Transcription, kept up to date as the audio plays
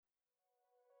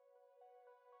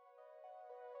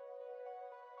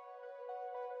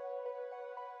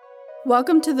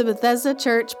Welcome to the Bethesda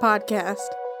Church podcast.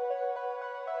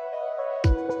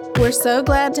 We're so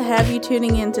glad to have you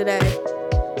tuning in today.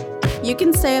 You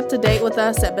can stay up to date with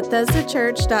us at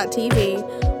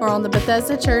BethesdaChurch.tv or on the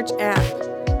Bethesda Church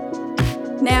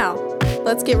app. Now,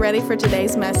 let's get ready for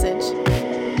today's message.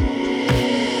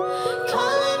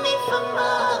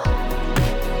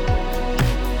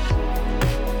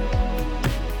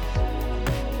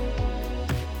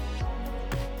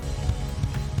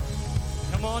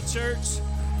 Church,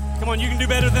 come on, you can do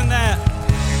better than that.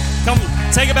 Come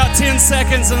on, take about 10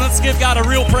 seconds and let's give God a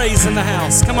real praise in the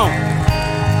house. Come on.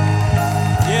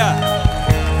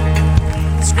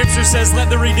 Yeah. Scripture says, let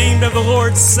the redeemed of the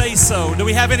Lord say so. Do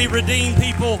we have any redeemed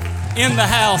people in the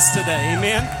house today?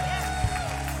 Amen.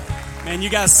 Man, you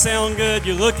guys sound good.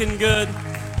 You're looking good.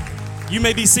 You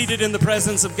may be seated in the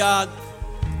presence of God.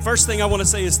 First thing I want to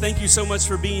say is thank you so much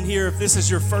for being here. If this is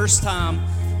your first time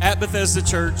at Bethesda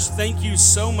Church, thank you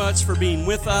so much for being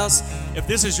with us. If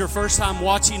this is your first time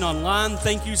watching online,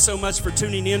 thank you so much for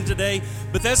tuning in today.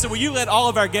 Bethesda, will you let all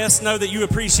of our guests know that you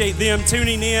appreciate them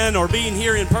tuning in or being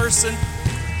here in person?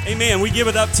 Amen. We give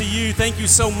it up to you. Thank you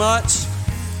so much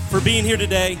for being here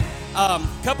today.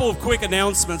 Couple of quick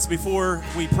announcements before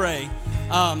we pray.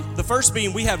 The first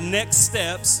being we have next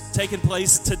steps taking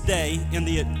place today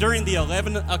during the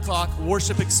 11 o'clock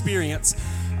worship experience.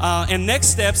 And next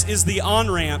steps is the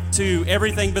on-ramp to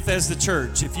everything Bethesda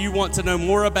Church. If you want to know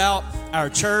more about our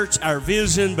church, our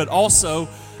vision, but also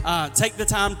take the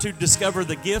time to discover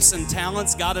the gifts and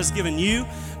talents God has given you,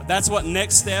 that's what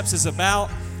next steps is about.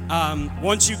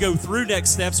 Once you go through next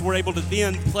steps, we're able to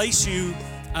then place you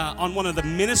on one of the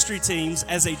ministry teams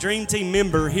as a dream team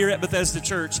member here at Bethesda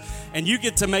Church, and you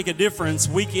get to make a difference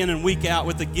week in and week out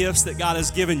with the gifts that God has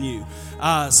given you.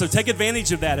 So take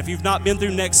advantage of that. If you've not been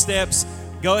through next steps,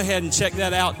 go ahead and check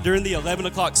that out during the 11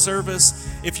 o'clock service.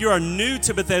 If you are new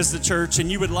to Bethesda Church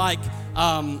and you would like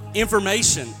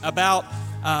information about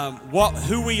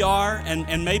who we are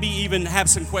and maybe even have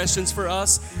some questions for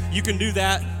us, you can do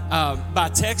that by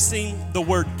texting the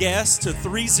word guest to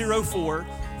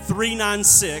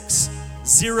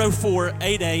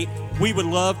 304-396-0488. We would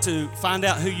love to find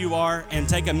out who you are and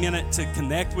take a minute to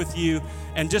connect with you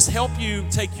and just help you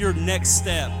take your next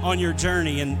step on your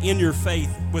journey and in your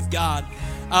faith with God.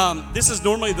 This is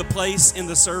normally the place in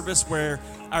the service where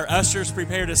our ushers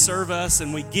prepare to serve us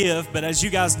and we give, but as you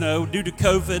guys know, due to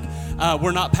COVID,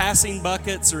 we're not passing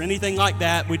buckets or anything like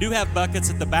that. We do have buckets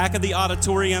at the back of the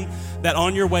auditorium that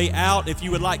on your way out, if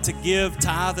you would like to give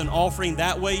tithe and offering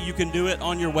that way, you can do it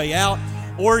on your way out.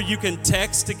 Or you can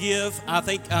text to give. I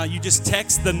think you just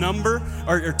text the number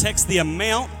or text the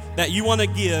amount that you want to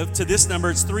give to this number.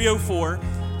 It's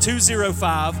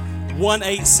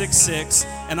 304-205-1866.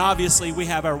 And obviously we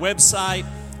have our website.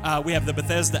 We have the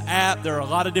Bethesda app. There are a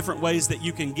lot of different ways that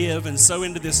you can give and sow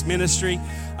into this ministry.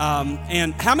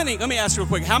 And let me ask you real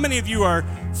quick, how many of you are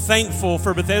thankful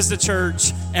for Bethesda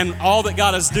Church and all that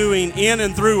God is doing in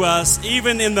and through us,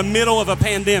 even in the middle of a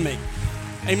pandemic?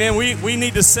 Amen. We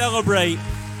need to celebrate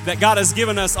that God has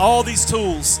given us all these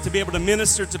tools to be able to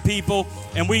minister to people.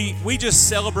 And we just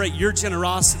celebrate your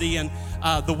generosity and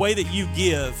the way that you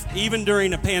give, even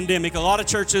during a pandemic. A lot of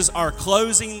churches are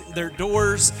closing their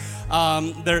doors.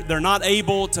 They're not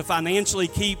able to financially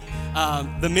keep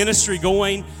the ministry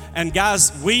going. And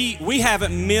guys, we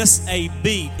haven't missed a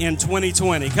beat in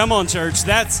 2020. Come on, church.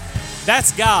 That's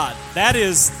God. That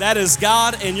is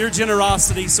God and your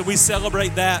generosity. So we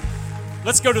celebrate that.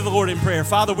 Let's go to the Lord in prayer.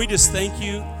 Father, we just thank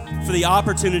you for the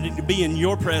opportunity to be in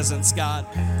your presence, God.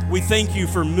 We thank you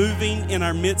for moving in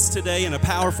our midst today in a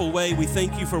powerful way. We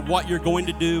thank you for what you're going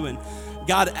to do. And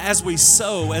God, as we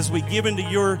sow, as we give into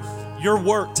your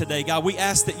work today, God, we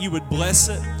ask that you would bless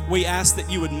it. We ask that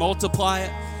you would multiply it.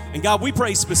 And God, we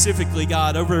pray specifically,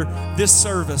 God, over this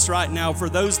service right now for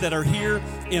those that are here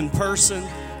in person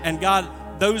and God,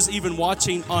 those even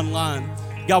watching online.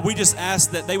 God, we just ask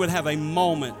that they would have a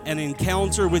moment, an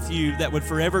encounter with you that would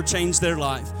forever change their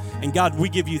life. And God, we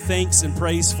give you thanks and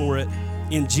praise for it.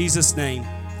 In Jesus' name,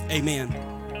 amen.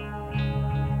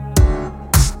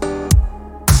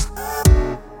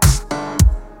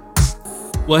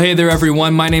 Well, hey there,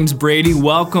 everyone. My name's Brady.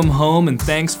 Welcome home, and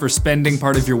thanks for spending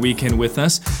part of your weekend with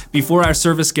us. Before our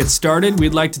service gets started,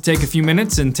 we'd like to take a few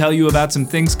minutes and tell you about some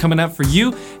things coming up for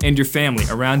you and your family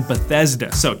around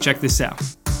Bethesda. So check this out.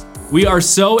 We are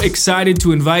so excited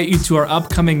to invite you to our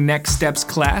upcoming Next Steps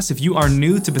class. If you are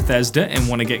new to Bethesda and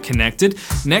want to get connected,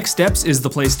 Next Steps is the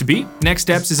place to be. Next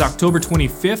Steps is October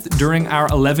 25th during our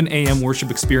 11 a.m. worship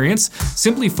experience.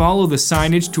 Simply follow the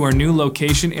signage to our new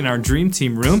location in our Dream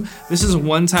Team room. This is a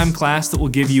one-time class that will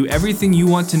give you everything you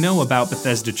want to know about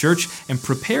Bethesda Church and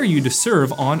prepare you to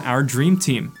serve on our Dream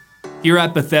Team. Here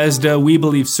at Bethesda, we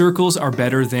believe circles are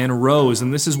better than rows,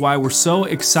 and this is why we're so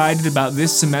excited about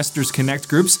this semester's Connect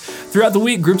groups. Throughout the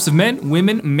week, groups of men,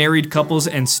 women, married couples,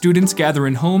 and students gather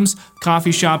in homes,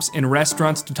 coffee shops, and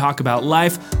restaurants to talk about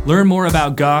life, learn more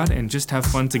about God, and just have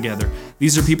fun together.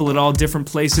 These are people at all different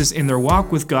places in their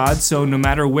walk with God, so no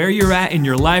matter where you're at in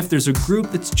your life, there's a group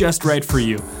that's just right for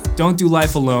you. Don't do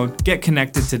life alone. Get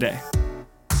connected today.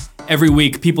 Every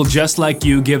week, people just like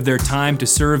you give their time to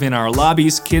serve in our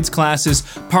lobbies, kids' classes,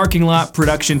 parking lot,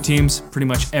 production teams, pretty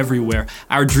much everywhere.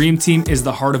 Our Dream Team is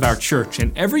the heart of our church,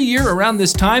 and every year around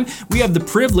this time, we have the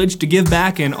privilege to give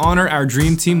back and honor our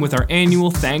Dream Team with our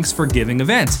annual Thanks for Giving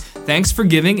event. Thanks for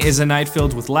Giving is a night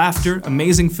filled with laughter,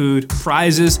 amazing food,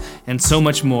 prizes, and so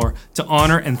much more to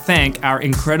honor and thank our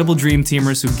incredible Dream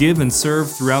Teamers who give and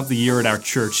serve throughout the year at our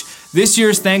church. This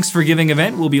year's Thanks for Giving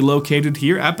event will be located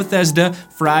here at Bethesda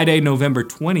Friday, November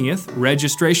 20th.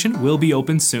 Registration will be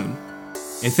open soon.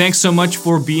 Hey, thanks so much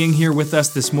for being here with us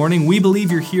this morning. We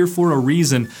believe you're here for a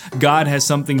reason. God has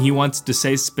something He wants to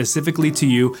say specifically to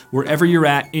you wherever you're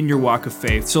at in your walk of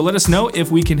faith. So let us know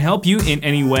if we can help you in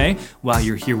any way while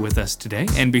you're here with us today.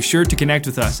 And be sure to connect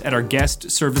with us at our guest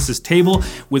services table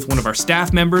with one of our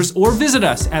staff members, or visit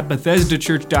us at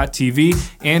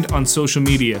BethesdaChurch.tv and on social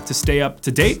media to stay up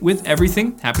to date with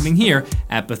everything happening here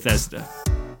at Bethesda.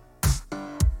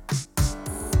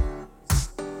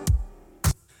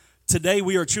 Today,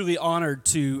 we are truly honored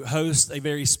to host a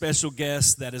very special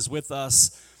guest that is with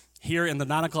us here in the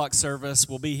 9 o'clock service.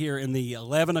 We'll be here in the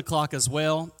 11 o'clock as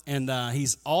well. And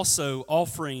he's also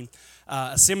offering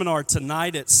a seminar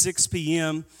tonight at 6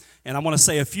 p.m. And I want to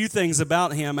say a few things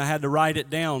about him. I had to write it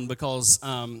down because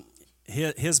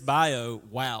his bio,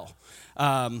 wow.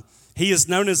 He is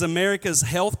known as America's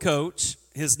health coach.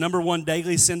 His number one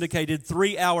daily syndicated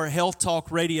 3-hour health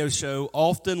talk radio show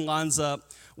often lines up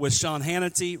with Sean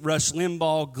Hannity, Rush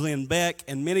Limbaugh, Glenn Beck,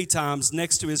 and many times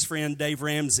next to his friend Dave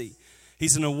Ramsey.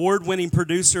 He's an award-winning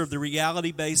producer of the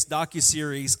reality-based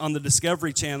docuseries on the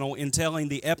Discovery Channel entailing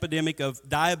the epidemic of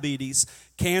diabetes,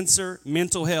 cancer,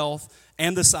 mental health,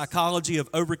 and the psychology of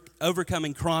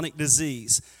overcoming chronic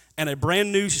disease, and a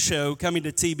brand new show coming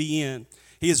to TBN.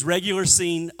 He is regularly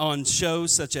seen on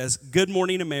shows such as Good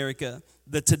Morning America,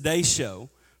 The Today Show,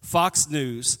 Fox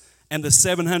News, and the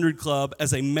 700 Club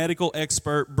as a medical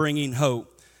expert bringing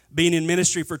hope. Being in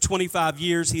ministry for 25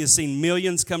 years, he has seen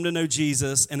millions come to know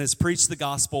Jesus and has preached the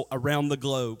gospel around the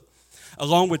globe.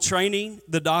 Along with training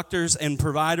the doctors and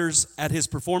providers at his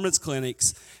performance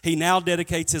clinics, he now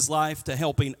dedicates his life to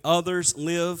helping others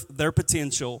live their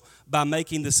potential by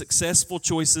making the successful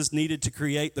choices needed to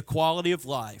create the quality of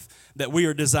life that we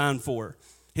are designed for.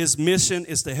 His mission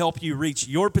is to help you reach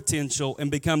your potential and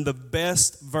become the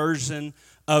best version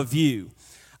of you.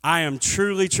 I am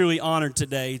truly, truly honored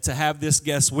today to have this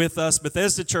guest with us.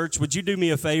 Bethesda Church, would you do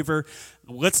me a favor?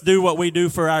 Let's do what we do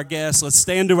for our guests. Let's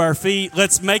stand to our feet.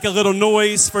 Let's make a little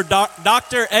noise for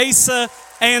Dr. Asa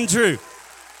Andrew.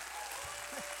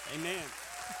 Amen.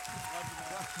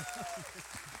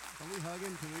 Are we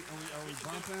hugging? Are we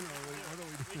bumping? What are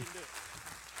we doing?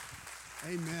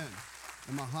 Amen.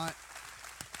 Am I hot?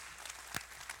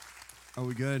 Are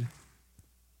we good?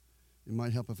 It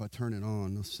might help if I turn it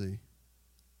on. Let's see.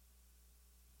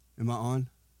 Am I on?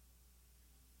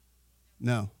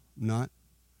 No, I'm not.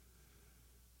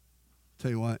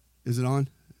 Tell you what, is it on?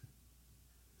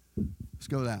 Let's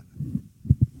go with that.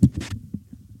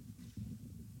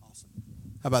 Awesome.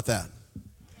 How about that?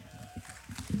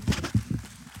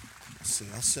 Let's see,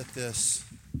 I'll set this.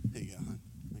 Here you go, hon.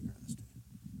 Let me grab this.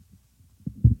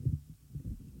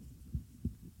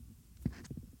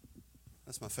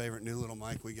 That's my favorite new little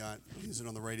mic we got. I use it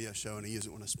on the radio show, and I use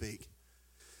it when I speak.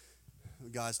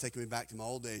 God's taking me back to my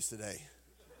old days today.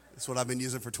 That's what I've been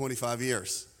using for 25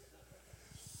 years.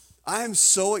 I am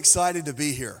so excited to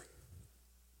be here.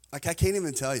 Like, I can't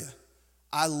even tell you.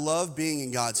 I love being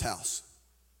in God's house.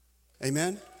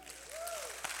 Amen?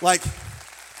 Like,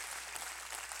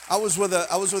 I was with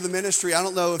a ministry, I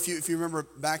don't know if you remember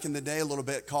back in the day a little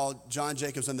bit, called John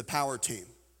Jacobs and the Power Team.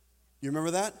 You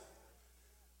remember that?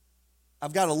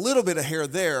 I've got a little bit of hair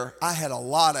there. I had a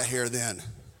lot of hair then.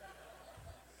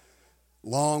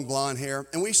 Long blonde hair.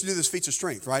 And we used to do this feats of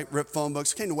strength, right? Rip phone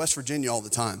books. Came to West Virginia all the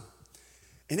time.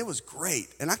 And it was great.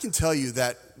 And I can tell you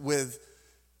that with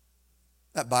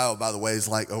That bio, by the way, is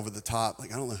like over the top.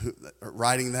 Like, I don't know who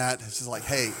writing that. It's just like,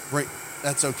 hey,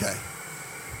 that's okay.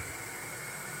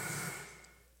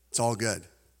 It's all good.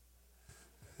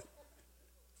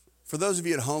 For those of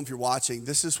you at home, if you're watching,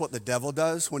 this is what the devil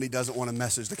does when he doesn't want a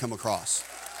message to come across.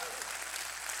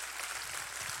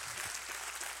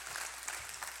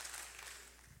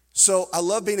 So I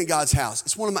love being in God's house.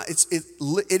 It's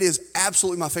it is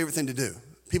absolutely my favorite thing to do.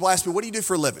 People ask me, what do you do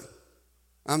for a living?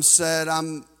 I'm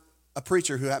a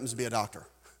preacher who happens to be a doctor.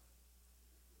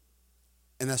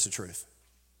 And that's the truth.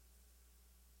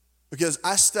 Because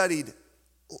I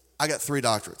got 3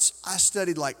 doctorates. I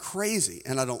studied like crazy,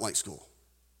 and I don't like school.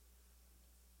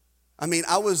 I mean,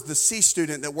 I was the C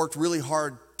student that worked really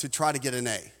hard to try to get an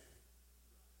A.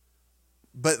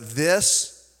 But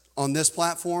on this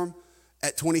platform,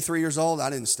 at 23 years old, I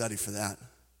didn't study for that.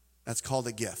 That's called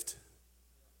a gift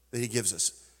that he gives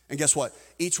us. And guess what?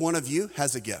 Each one of you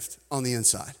has a gift on the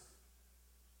inside.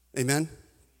 Amen?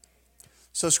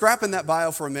 So scrapping that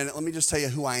bio for a minute, let me just tell you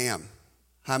who I am.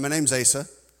 Hi, my name's Asa.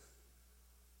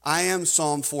 I am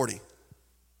Psalm 40.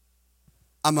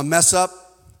 I'm a mess up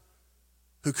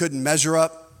who couldn't measure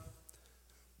up,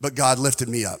 but God lifted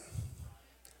me up.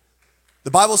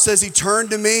 The Bible says he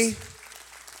turned to me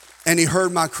and he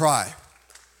heard my cry.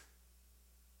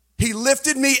 He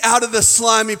lifted me out of the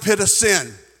slimy pit of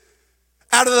sin,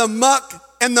 out of the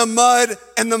muck and the mud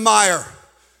and the mire.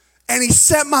 And he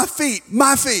set my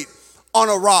feet on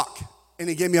a rock, and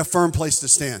he gave me a firm place to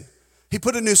stand. He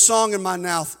put a new song in my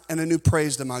mouth and a new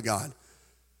praise to my God.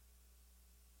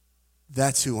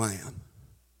 That's who I am.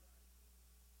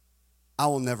 I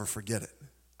will never forget it.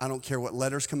 I don't care what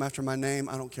letters come after my name.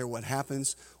 I don't care what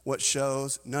happens, what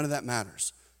shows. None of that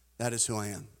matters. That is who I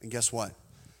am. And guess what?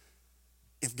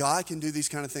 If God can do these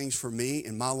kind of things for me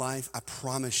in my life, I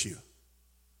promise you,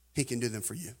 he can do them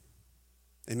for you.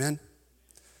 Amen?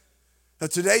 Now,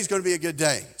 today's going to be a good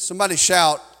day. Somebody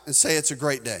shout and say it's a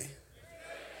great day.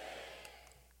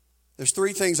 There's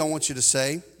 3 things I want you to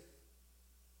say.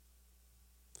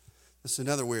 This is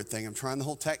another weird thing. I'm trying the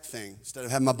whole tech thing instead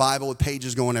of having my Bible with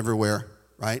pages going everywhere,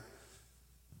 right?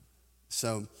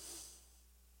 So,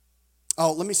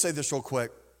 let me say this real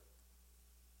quick.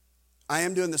 I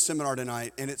am doing the seminar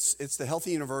tonight, and it's the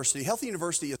Healthy University. Healthy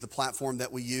University is the platform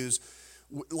that we use,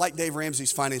 like Dave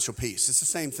Ramsey's Financial Peace. It's the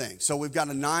same thing. So we've got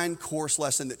a 9-course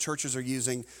lesson that churches are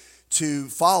using to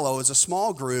follow as a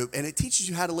small group, and it teaches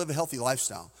you how to live a healthy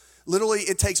lifestyle. Literally,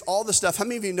 it takes all the stuff. How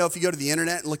many of you know if you go to the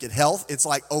internet and look at health, it's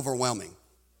like overwhelming,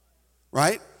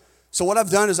 right? So what I've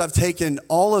done is I've taken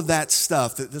all of that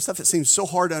stuff, the stuff that seems so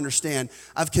hard to understand,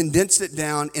 I've condensed it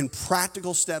down in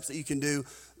practical steps that you can do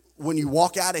when you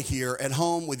walk out of here at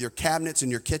home with your cabinets and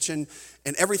your kitchen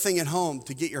and everything at home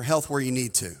to get your health where you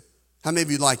need to. How many of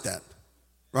you like that,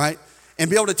 right? And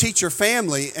be able to teach your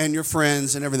family and your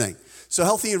friends and everything. So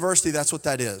Healthy University, that's what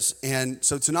that is. And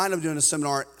so tonight I'm doing a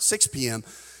seminar at 6 p.m.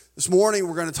 This morning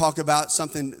we're going to talk about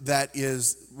something that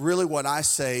is really what I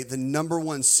say the number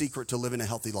one secret to living a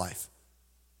healthy life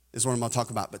is what I'm going to talk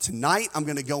about. But tonight I'm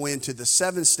going to go into the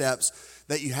 7 steps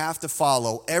that you have to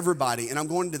follow, everybody. And I'm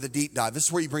going into the deep dive. This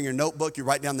is where you bring your notebook, you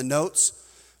write down the notes.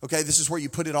 Okay, this is where you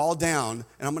put it all down.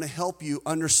 And I'm going to help you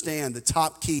understand the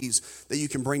top keys that you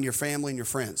can bring to your family and your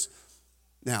friends.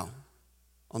 Now,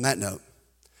 on that note,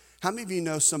 how many of you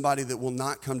know somebody that will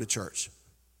not come to church?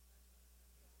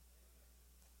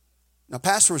 Now,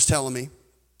 Pastor was telling me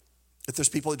that there's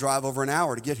people that drive over an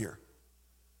hour to get here.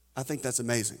 I think that's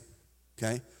amazing,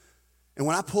 okay? And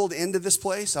when I pulled into this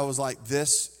place, I was like,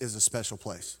 this is a special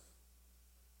place.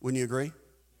 Wouldn't you agree?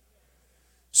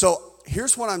 So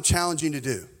here's what I'm challenging you to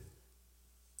do.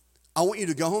 I want you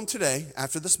to go home today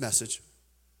after this message,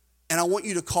 and I want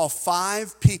you to call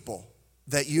 5 people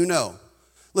that you know.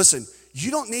 Listen,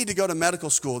 you don't need to go to medical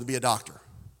school to be a doctor.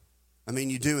 I mean,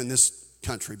 you do in this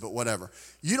country, but whatever.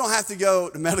 You don't have to go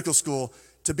to medical school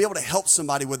to be able to help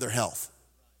somebody with their health,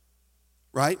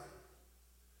 right?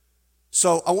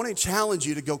 So I want to challenge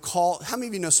you to go call. How many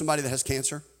of you know somebody that has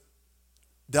cancer?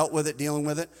 Dealt with it, dealing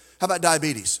with it? How about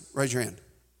diabetes? Raise your hand.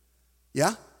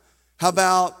 Yeah? How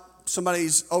about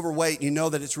somebody's overweight and you know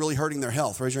that it's really hurting their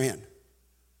health? Raise your hand.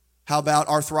 How about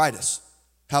arthritis?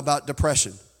 How about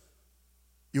depression?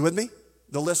 You with me?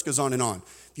 The list goes on and on.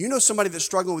 If you know somebody that's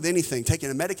struggling with anything, taking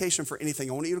a medication for anything,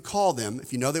 I want you to call them,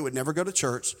 if you know they would never go to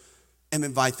church, and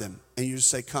invite them. And you just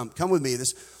say, come with me.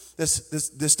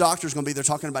 This doctor's going to be there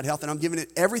talking about health, and I'm giving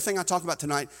it, everything I talk about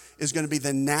tonight is going to be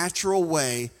the natural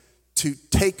way to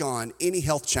take on any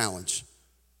health challenge.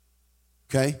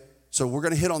 Okay? So we're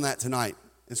going to hit on that tonight.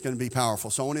 It's going to be powerful.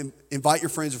 So I want to invite your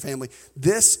friends or family.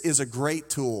 This is a great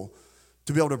tool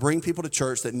to be able to bring people to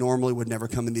church that normally would never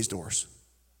come in these doors.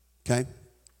 Okay?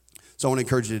 So I want to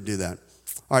encourage you to do that.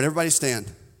 All right, everybody stand.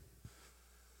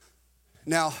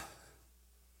 Now,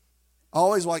 I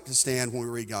always like to stand when we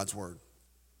read God's word.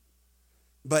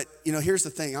 But, here's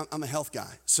the thing. I'm a health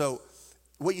guy. So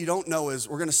what you don't know is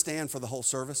we're going to stand for the whole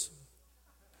service.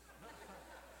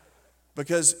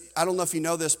 Because I don't know if you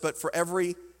know this, but for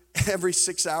every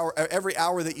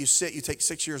hour that you sit, you take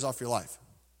 6 years off your life.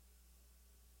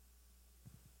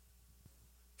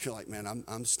 You're like, man,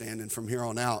 I'm standing from here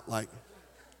on out. Like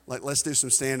let's do some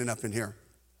standing up in here.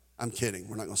 I'm kidding.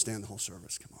 We're not going to stand the whole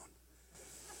service. Come on.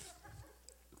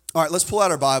 All right, let's pull out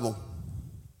our Bible.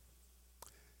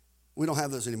 We don't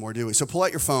have those anymore, do we? So pull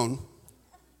out your phone.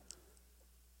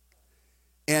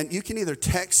 And you can either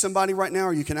text somebody right now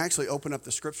or you can actually open up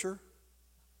the scripture.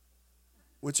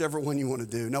 Whichever one you want to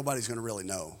do. Nobody's going to really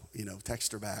know.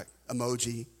 Text her back.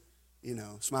 Emoji,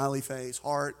 smiley face,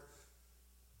 heart.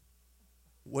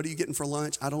 What are you getting for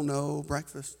lunch? I don't know.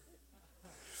 Breakfast.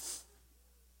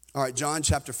 All right, John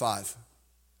chapter 5.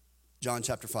 John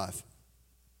chapter 5.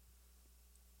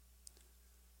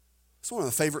 It's one of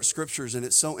my favorite scriptures, and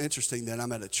it's so interesting that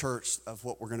I'm at a church of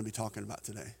what we're going to be talking about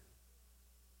today.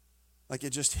 Like,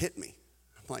 it just hit me.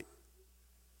 I'm like,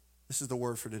 this is the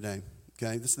word for today,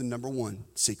 okay? This is the number one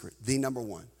secret, the number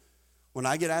one. When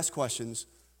I get asked questions,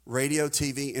 radio,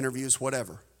 TV, interviews,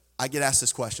 whatever, I get asked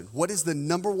this question. What is the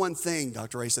number one thing,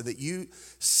 Dr. Asa, that you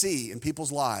see in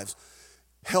people's lives,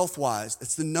 health-wise,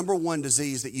 it's the number one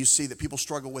disease that you see that people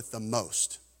struggle with the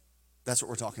most? That's what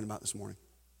we're talking about this morning.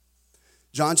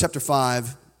 John chapter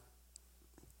 5,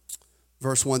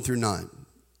 verse 1 through 9.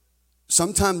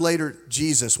 Sometime later,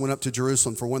 Jesus went up to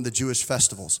Jerusalem for one of the Jewish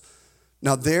festivals.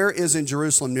 Now there is in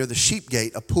Jerusalem near the sheep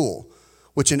gate a pool,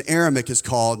 which in Aramaic is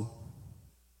called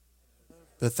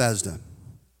Bethesda,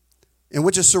 and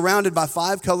which is surrounded by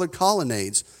 5 colored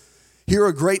colonnades. Here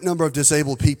a great number of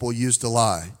disabled people used to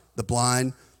lie, the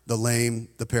blind, the lame,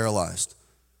 the paralyzed.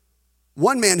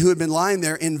 One man who had been lying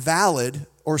there invalid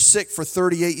or sick for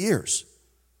 38 years.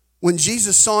 When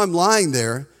Jesus saw him lying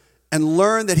there and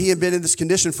learned that he had been in this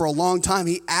condition for a long time,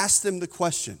 he asked him the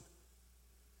question.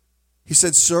 He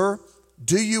said, "Sir,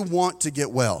 do you want to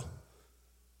get well?"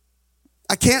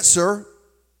 "I can't, sir.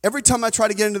 Every time I try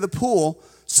to get into the pool,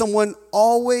 someone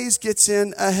always gets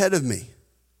in ahead of me."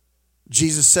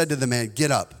 Jesus said to the man,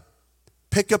 "Get up,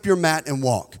 pick up your mat and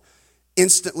walk."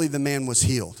 Instantly the man was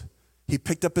healed. He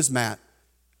picked up his mat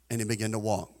and he began to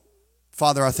walk.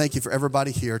 Father, I thank you for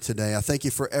everybody here today. I thank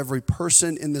you for every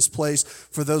person in this place,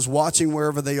 for those watching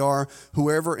wherever they are,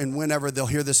 whoever and whenever they'll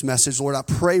hear this message. Lord, I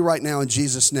pray right now in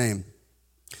Jesus' name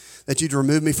that you'd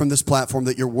remove me from this platform,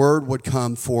 that your word would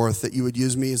come forth, that you would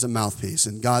use me as a mouthpiece.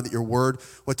 And God, that your word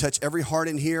would touch every heart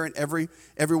in here and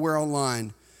everywhere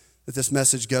online that this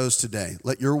message goes today.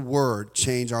 Let your word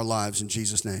change our lives in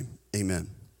Jesus' name. Amen.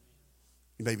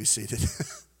 You may be seated.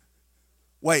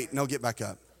 Wait, no, get back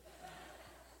up.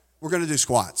 We're going to do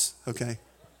squats, okay?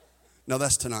 No,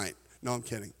 that's tonight. No, I'm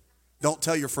kidding. Don't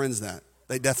tell your friends that.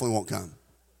 They definitely won't come.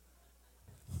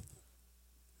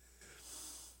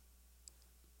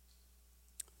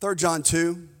 3 John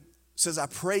 2 says, "I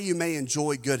pray you may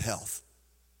enjoy good health,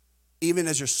 even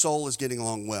as your soul is getting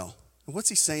along well." And what's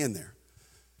he saying there?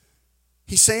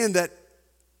 He's saying that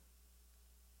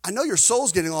I know your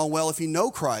soul's getting along well if you know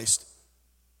Christ,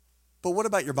 but what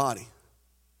about your body?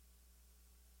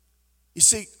 You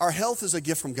see, our health is a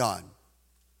gift from God.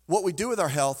 What we do with our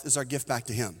health is our gift back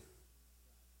to him.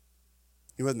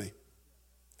 You with me?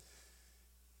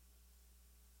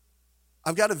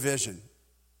 I've got a vision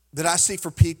that I see for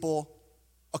people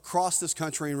across this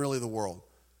country and really the world.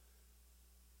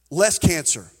 Less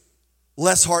cancer,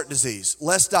 less heart disease,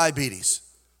 less diabetes,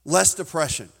 less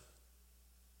depression,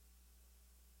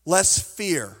 less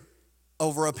fear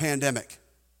over a pandemic.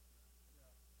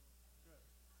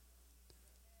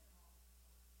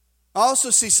 I also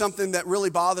see something that really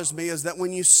bothers me is that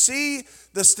when you see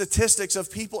the statistics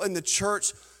of people in the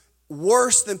church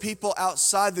worse than people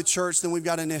outside the church, then we've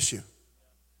got an issue.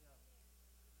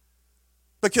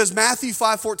 Because Matthew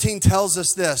 5:14 tells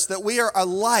us this, that we are a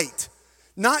light,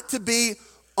 not to be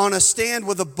on a stand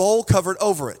with a bowl covered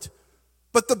over it,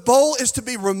 but the bowl is to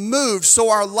be removed so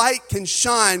our light can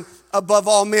shine above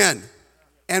all men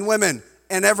and women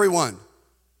and everyone.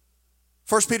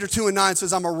 1 Peter 2:9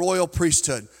 says, "I'm a royal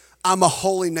priesthood. I'm a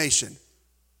holy nation."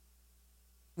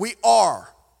 We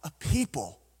are a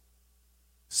people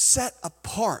set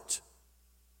apart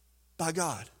by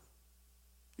God.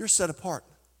 You're set apart.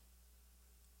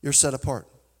 You're set apart.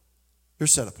 You're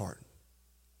set apart.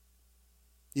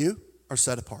 You are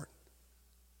set apart.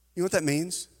 You know what that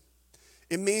means?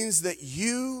 It means that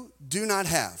you do not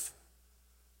have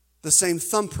the same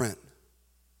thumbprint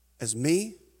as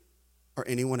me or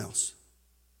anyone else.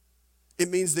 It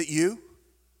means that you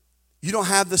don't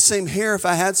have the same hair if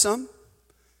I had some.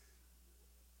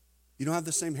 You don't have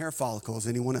the same hair follicle as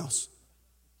anyone else.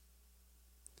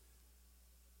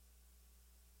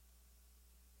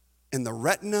 And the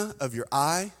retina of your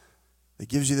eye that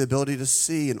gives you the ability to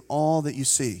see in all that you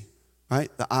see,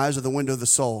 right? The eyes are the window of the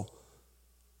soul.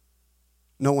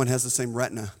 No one has the same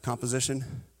retina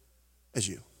composition as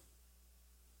you.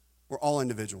 We're all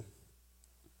individual.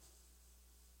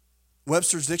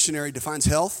 Webster's dictionary defines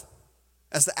health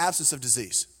as the absence of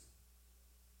disease.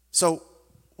 So,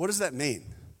 what does that mean?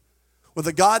 Well,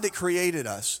 the God that created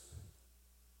us,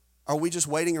 are we just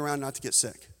waiting around not to get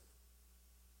sick?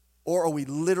 Or are we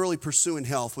literally pursuing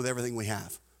health with everything we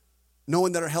have?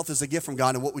 Knowing that our health is a gift from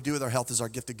God, and what we do with our health is our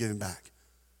gift of giving back.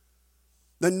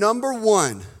 The number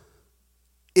one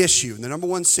issue, the number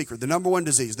one secret, the number one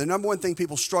disease, the number one thing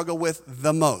people struggle with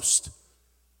the most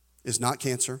is not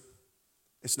cancer.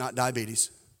 It's not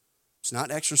diabetes. It's not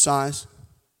exercise.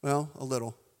 Well, a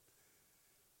little.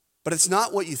 But it's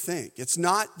not what you think. It's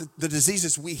not the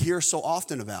diseases we hear so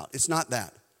often about. It's not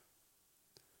that.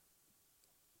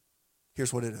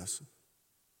 Here's what it is.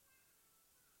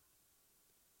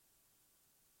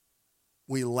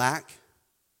 We lack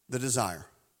the desire,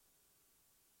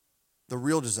 the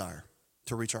real desire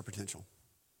to reach our potential.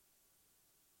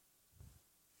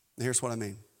 And here's what I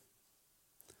mean.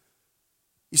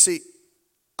 You see,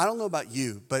 I don't know about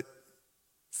you, but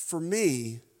for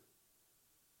me,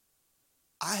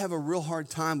 I have a real hard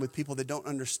time with people that don't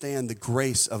understand the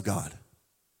grace of God.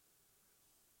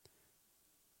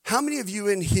 How many of you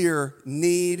in here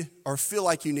need or feel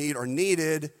like you need or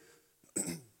needed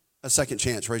a second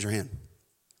chance? Raise your hand.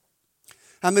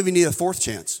 How many of you need a fourth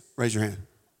chance? Raise your hand.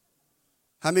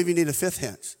 How many of you need a fifth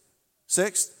chance?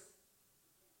 Sixth?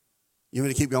 You want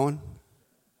me to keep going?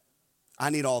 I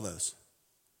need all those.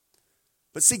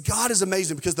 But see, God is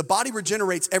amazing because the body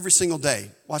regenerates every single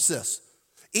day. Watch this.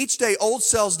 Each day, old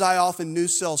cells die off and new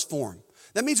cells form.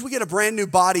 That means we get a brand new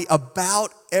body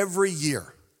about every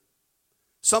year.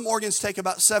 Some organs take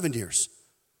about 7 years.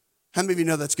 How many of you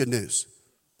know that's good news?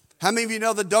 How many of you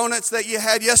know the donuts that you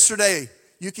had yesterday,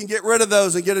 you can get rid of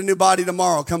those and get a new body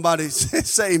tomorrow? Come by,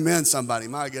 say amen, somebody.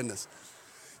 My goodness.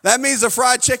 That means the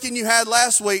fried chicken you had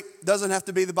last week doesn't have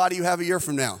to be the body you have a year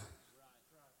from now.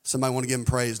 Somebody want to give him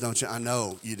praise, don't you? I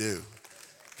know you do,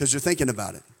 because you're thinking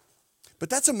about it.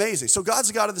 But that's amazing. So God's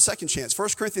the God of the second chance. 1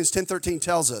 Corinthians 10:13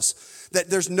 tells us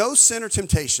that there's no sin or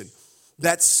temptation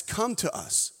that's come to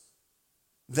us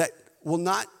that will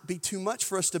not be too much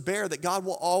for us to bear, that God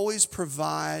will always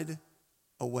provide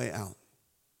a way out.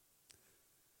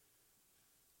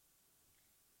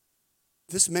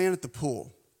 This man at the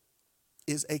pool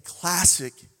is a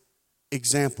classic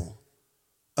example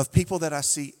of people that I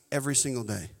see every single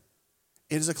day.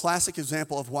 It is a classic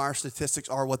example of why our statistics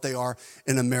are what they are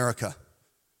in America.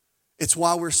 It's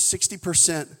why we're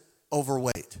 60%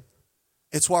 overweight.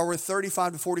 It's why we're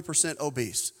 35 to 40%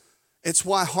 obese. It's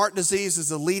why heart disease is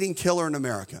the leading killer in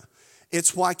America.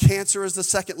 It's why cancer is the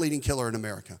second leading killer in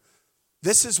America.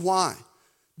 This is why.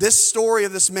 This story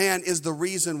of this man is the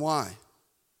reason why.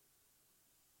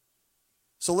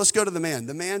 So let's go to the man.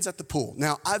 The man's at the pool.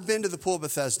 Now, I've been to the pool of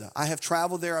Bethesda. I have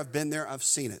traveled there. I've been there. I've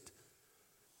seen it.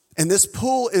 And this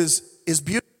pool is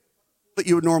beautiful that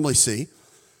you would normally see.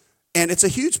 And it's a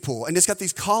huge pool. And it's got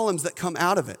these columns that come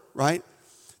out of it, right?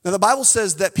 Now, the Bible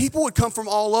says that people would come from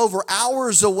all over,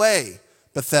 hours away,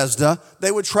 Bethesda.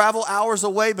 They would travel hours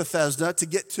away, Bethesda, to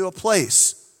get to a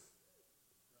place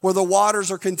where the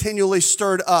waters are continually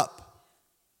stirred up.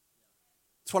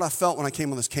 That's what I felt when I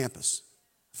came on this campus.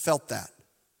 Felt that.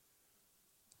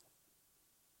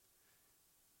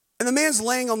 And the man's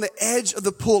laying on the edge of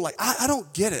the pool. Like, I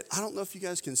don't get it. I don't know if you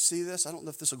guys can see this. I don't know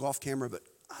if this is a golf camera, but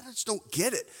I just don't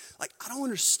get it. Like, I don't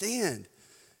understand.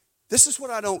 This is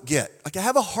what I don't get. Like, I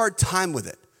have a hard time with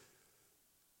it.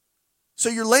 So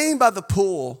you're laying by the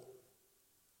pool,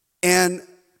 and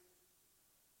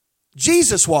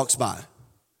Jesus walks by.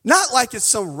 Not like it's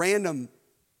some random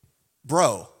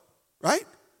bro, right?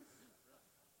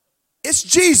 It's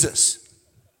Jesus.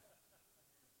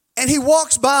 And he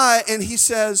walks by and he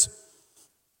says,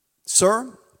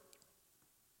 "Sir,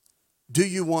 do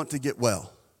you want to get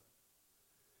well?"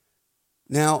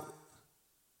 Now,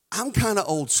 I'm kind of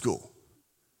old school.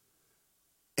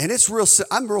 And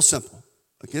I'm real simple.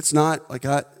 Like, it's not like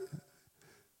am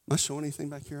I showing anything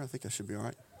back here? I think I should be all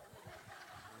right.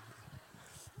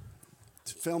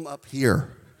 To film up here.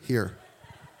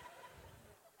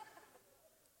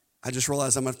 I just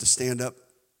realized I'm going to have to stand up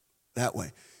that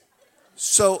way.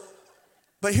 So,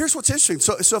 but here's what's interesting.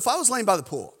 So if I was laying by the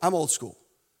pool, I'm old school,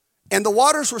 And the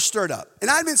waters were stirred up. And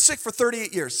I'd been sick for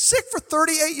 38 years. Sick for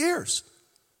 38 years.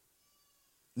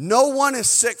 No one is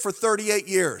sick for 38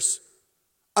 years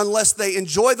unless they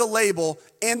enjoy the label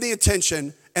and the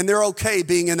attention and they're okay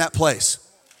being in that place.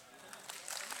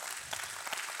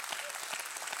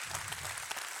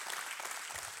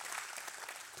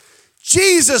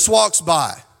 Jesus walks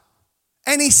by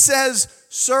and he says,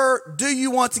 "Sir, do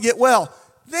you want to get well?"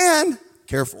 Then,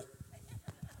 careful.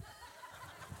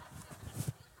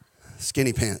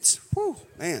 Skinny pants. Whew,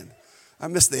 man. I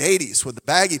missed the 80s with the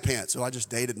baggy pants. So I just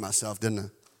dated myself, didn't I?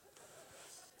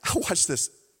 I watched this.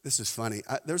 This is funny.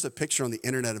 There's a picture on the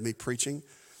internet of me preaching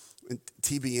in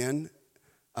TBN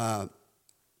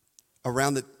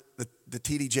around the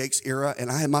T.D. Jakes era.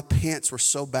 And my pants were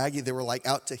so baggy. They were like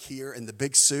out to here in the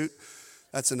big suit.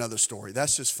 That's another story.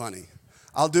 That's just funny.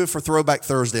 I'll do it for Throwback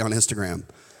Thursday on Instagram.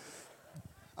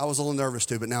 I was a little nervous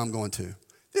too, but now I'm going to.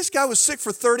 This guy was sick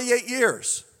for 38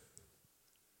 years.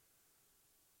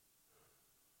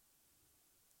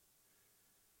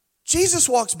 Jesus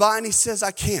walks by and he says,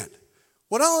 "I can't."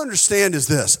 What I don't understand is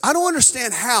this. I don't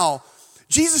understand how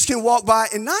Jesus can walk by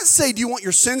and not say, "Do you want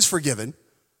your sins forgiven?"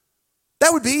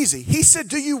 That would be easy. He said,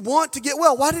 "Do you want to get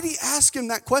well?" Why did he ask him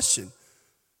that question?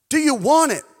 Do you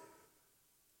want it?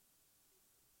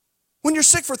 When you're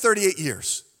sick for 38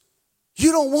 years,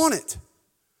 you don't want it.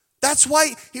 That's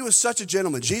why he was such a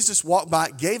gentleman. Jesus walked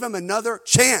by, gave him another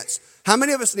chance. How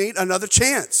many of us need another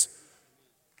chance?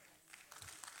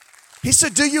 He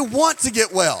said, "Do you want to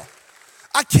get well?"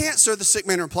 "I can't, sir," the sick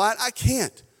man replied. "I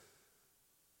can't.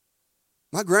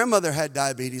 My grandmother had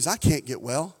diabetes. I can't get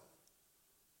well."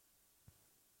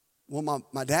 "Well,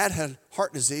 my dad had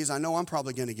heart disease. I know I'm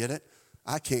probably going to get it.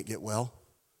 I can't get well."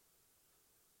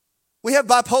 "We have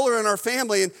bipolar in our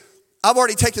family, and I've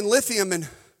already taken lithium, and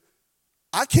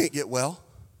I can't get well."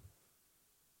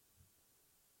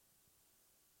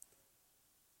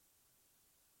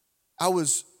 I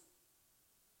was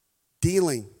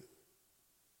dealing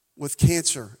with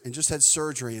cancer and just had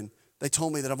surgery, and they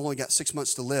told me that I've only got 6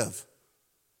 months to live.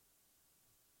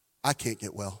 I can't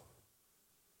get well.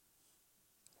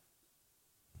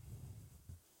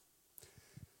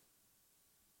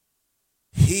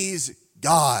 He's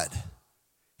God.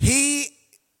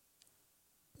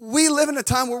 We live in a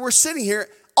time where we're sitting here,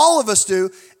 all of us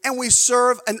do, and we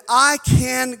serve an I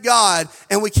can God,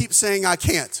 and we keep saying I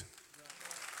can't.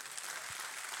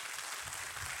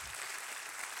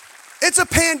 It's a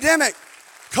pandemic,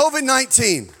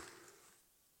 COVID-19.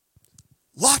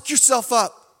 Lock yourself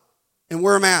up and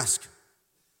wear a mask.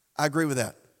 I agree with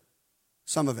that.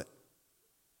 Some of it.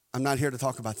 I'm not here to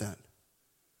talk about that.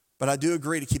 But I do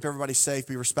agree to keep everybody safe,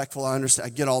 be respectful. I understand. I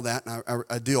get all that, and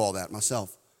I do all that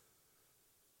myself.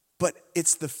 But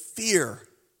it's the fear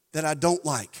that I don't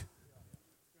like.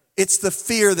 It's the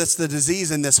fear that's the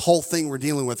disease in this whole thing we're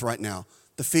dealing with right now.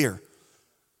 The fear.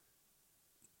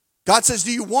 God says,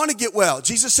 "Do you want to get well?"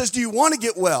 Jesus says, "Do you want to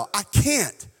get well?" I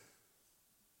can't.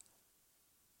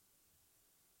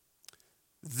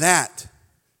 That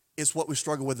is what we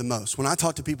struggle with the most. When I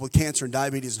talk to people with cancer and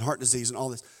diabetes and heart disease and all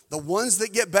this, the ones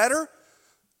that get better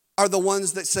are the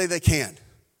ones that say they can.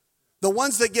 The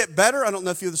ones that get better, I don't know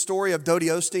if you know the story of Dodie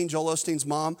Osteen, Joel Osteen's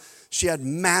mom. She had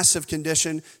massive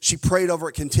condition. She prayed over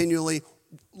it continually,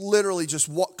 literally just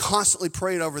constantly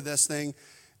prayed over this thing.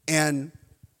 And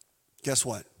guess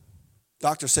what?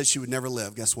 Doctor said she would never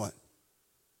live. Guess what?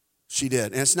 She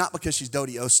did. And it's not because she's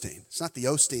Dodie Osteen. It's not the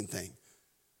Osteen thing.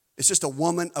 It's just a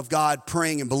woman of God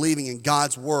praying and believing in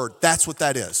God's word. That's what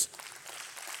that is.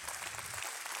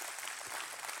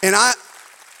 And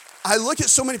I look at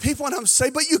so many people and I'm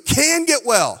saying, "But you can get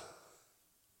well."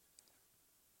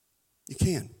 You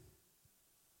can.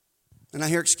 And I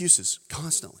hear excuses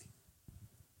constantly.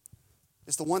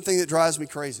 It's the one thing that drives me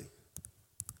crazy.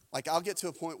 Like, I'll get to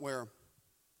a point where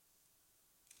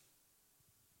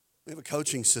we have a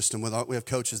coaching system. We have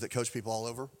coaches that coach people all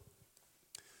over.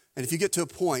 And if you get to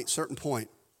a certain point,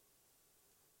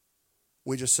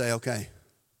 we just say, okay.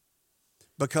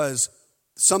 Because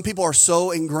some people are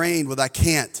so ingrained with I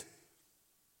can't.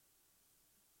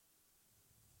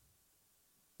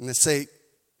 And they say,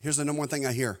 here's the number one thing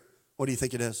I hear. What do you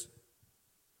think it is?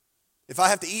 If I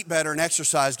have to eat better and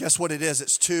exercise, guess what it is?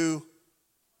 It's too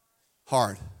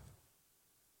hard.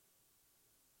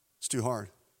 It's too hard.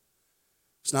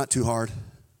 It's not too hard.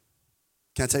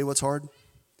 Can I tell you what's hard?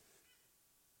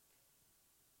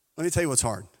 Let me tell you what's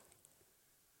hard.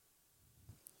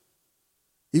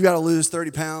 You've got to lose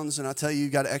 30 pounds, and I tell you,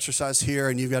 you've got to exercise here,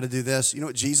 and you've got to do this. You know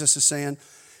what Jesus is saying?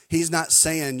 He's not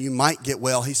saying you might get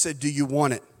well. He said, do you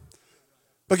want it?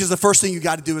 Because the first thing you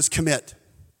got to do is commit.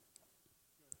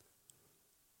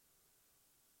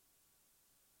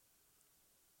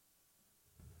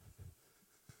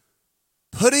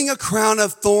 putting a crown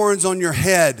of thorns on your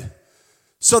head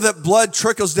so that blood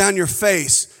trickles down your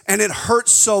face and it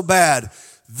hurts so bad.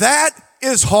 That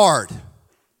is hard.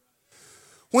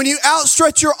 When you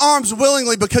outstretch your arms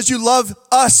willingly because you love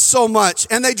us so much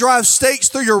and they drive stakes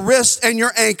through your wrists and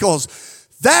your ankles,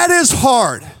 that is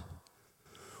hard.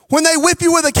 When they whip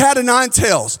you with a cat of nine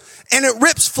tails and it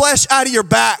rips flesh out of your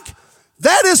back,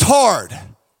 that is hard.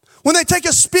 When they take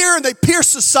a spear and they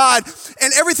pierce the side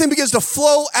and everything begins to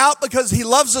flow out because he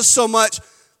loves us so much,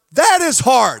 that is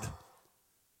hard.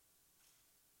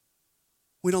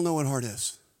 We don't know what hard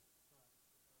is.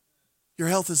 Your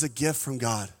health is a gift from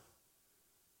God.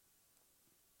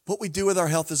 What we do with our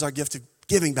health is our gift of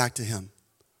giving back to him.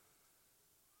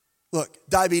 Look,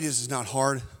 diabetes is not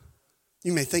hard.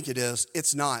 You may think it is.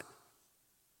 It's not.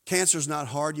 Cancer is not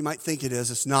hard. You might think it is.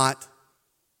 It's not.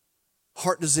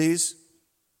 Heart disease,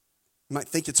 you might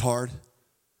think it's hard,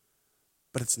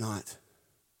 but it's not.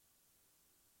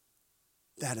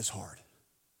 That is hard.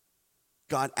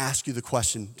 God asks you the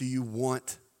question, do you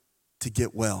want to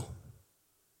get well?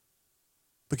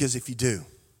 Because if you do,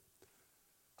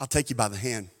 I'll take you by the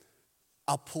hand.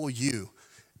 I'll pull you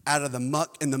out of the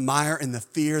muck and the mire and the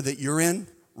fear that you're in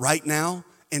right now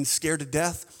and scared to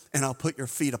death, and I'll put your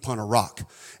feet upon a rock,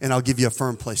 and I'll give you a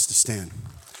firm place to stand.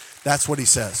 That's what he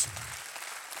says.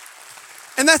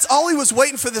 And that's all he was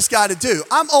waiting for this guy to do.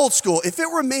 I'm old school. If it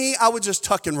were me, I would just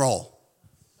tuck and roll.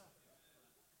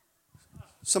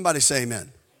 Somebody say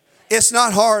amen. It's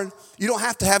not hard. You don't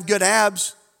have to have good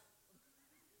abs.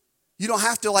 You don't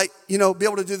have to be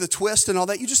able to do the twist and all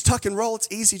that. You just tuck and roll. It's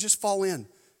easy. Just fall in.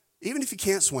 Even if you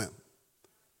can't swim.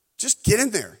 Just get in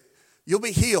there. You'll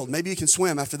be healed. Maybe you can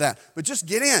swim after that. But just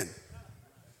get in.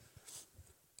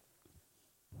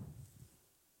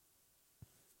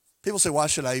 People say, why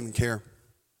should I even care?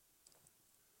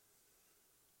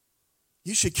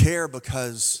 You should care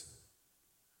because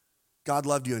God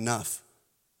loved you enough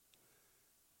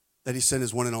that he sent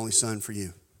his one and only son for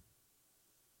you.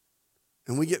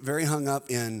 And we get very hung up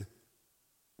in,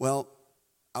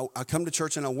 I come to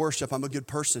church and I worship. I'm a good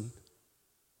person.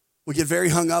 We get very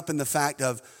hung up in the fact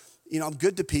of, I'm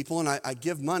good to people and I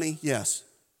give money, yes.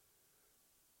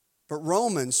 But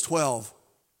Romans 12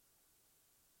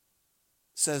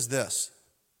 says this,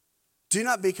 do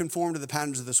not be conformed to the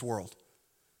patterns of this world,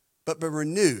 but be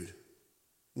renewed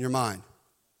in your mind.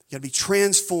 You gotta be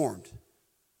transformed.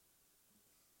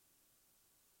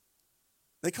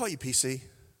 They call you PC.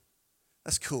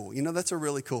 That's cool. That's a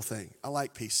really cool thing. I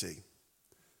like PC.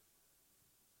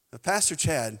 Now, Pastor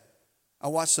Chad, I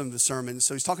watched some of his sermons,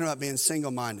 so he's talking about being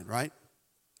single-minded, right?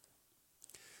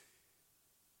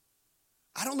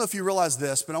 I don't know if you realize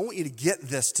this, but I want you to get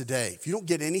this today. If you don't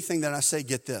get anything that I say,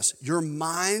 get this. Your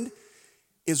mind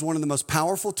is one of the most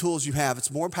powerful tools you have.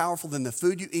 It's more powerful than the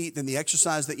food you eat, than the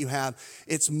exercise that you have.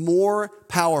 It's more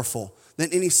powerful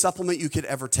than any supplement you could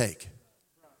ever take.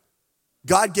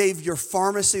 God gave your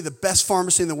pharmacy, the best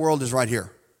pharmacy in the world is right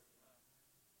here.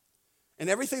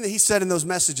 And everything that he said in those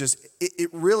messages, it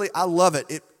really, I love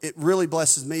it. It really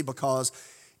blesses me because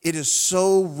it is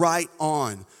so right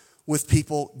on with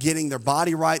people getting their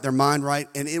body right, their mind right,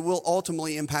 and it will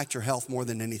ultimately impact your health more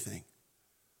than anything.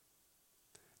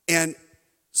 And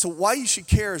so why you should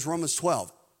care is Romans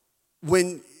 12.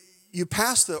 When you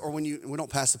we don't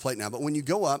pass the plate now, but when you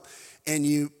go up and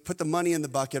you put the money in the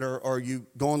bucket or you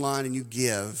go online and you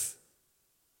give,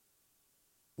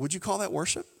 would you call that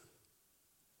worship?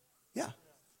 Yeah,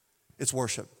 it's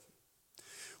worship.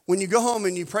 When you go home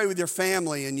and you pray with your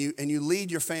family and you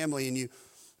lead your family and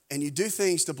you do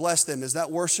things to bless them, is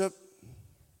that worship?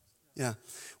 Yeah.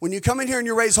 When you come in here and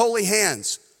you raise holy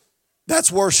hands,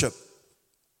 that's worship.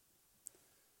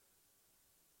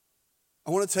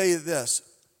 I want to tell you this.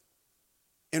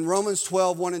 In Romans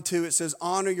 12, 1 and 2, it says,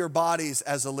 honor your bodies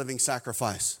as a living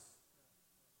sacrifice.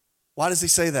 Why does he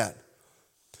say that?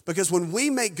 Because when we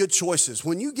make good choices,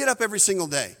 when you get up every single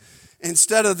day,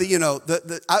 instead of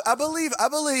I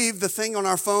believe the thing on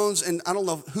our phones, and I don't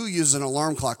know who uses an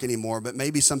alarm clock anymore, but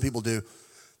maybe some people do.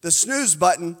 The snooze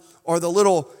button or the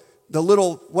little,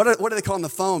 what do they call on the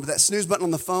phone? But that snooze button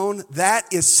on the phone, that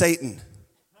is Satan.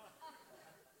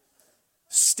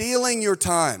 Stealing your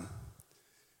time.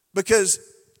 Because,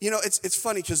 it's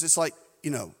funny because it's like,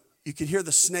 you could hear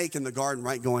the snake in the garden,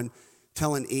 right,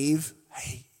 telling Eve,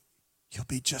 hey, you'll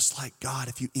be just like God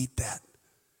if you eat that.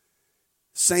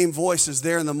 Same voice is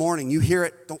there in the morning. You hear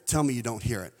it. Don't tell me you don't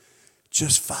hear it.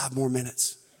 Just 5 more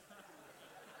minutes.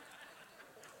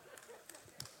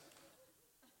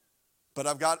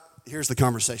 But here's the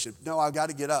conversation. No, I've got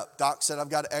to get up. Doc said I've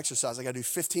got to exercise. I got to do a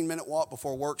 15-minute walk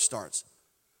before work starts.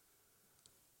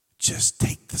 Just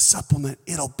take the supplement.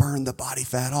 It'll burn the body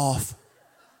fat off.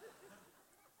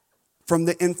 from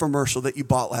the infomercial that you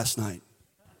bought last night.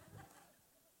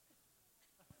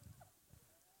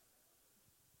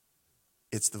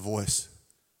 It's the voice.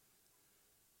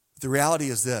 The reality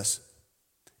is this,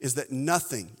 is that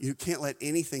nothing, you can't let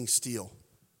anything steal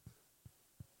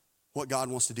what God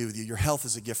wants to do with you. Your health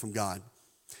is a gift from God.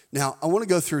 Now, I want to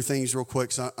go through things real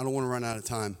quick because I don't want to run out of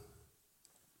time.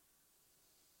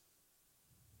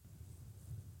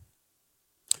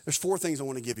 There's 4 things I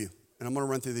want to give you, and I'm going to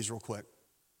run through these real quick.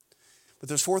 But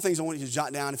there's 4 things I want you to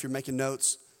jot down if you're making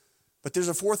notes. But there's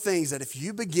 4 things that if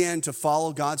you begin to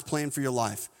follow God's plan for your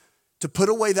life, to put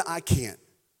away the I can't,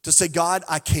 to say, God,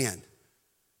 I can,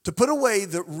 to put away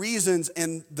the reasons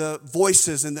and the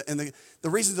voices and the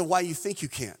reasons of why you think you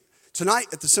can't. Tonight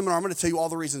at the seminar, I'm going to tell you all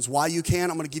the reasons why you can.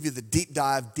 I'm going to give you the deep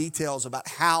dive details about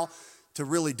how to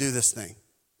really do this thing,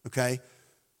 okay?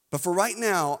 But for right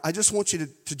now, I just want you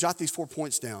to jot these 4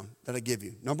 points down that I give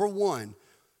you. Number 1,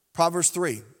 Proverbs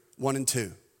 3, 1 and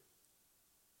 2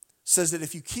 says that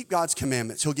if you keep God's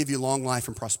commandments, he'll give you long life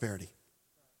and prosperity.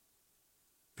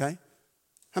 Okay?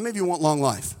 How many of you want long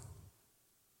life?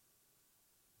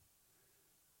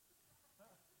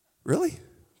 Really?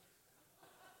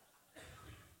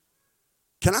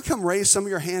 Can I come raise some of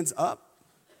your hands up?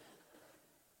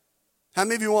 How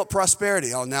many of you want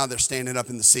prosperity? Oh, now they're standing up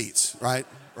in the seats, right?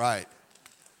 Right.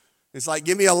 It's like,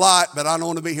 give me a lot, but I don't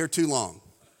want to be here too long.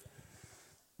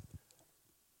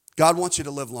 God wants you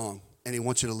to live long, and he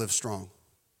wants you to live strong.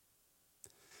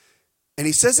 And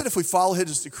he says that if we follow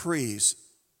his decrees,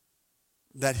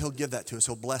 that he'll give that to us.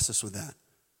 He'll bless us with that.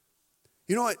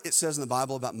 You know what it says in the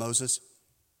Bible about Moses?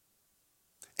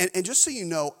 And just so you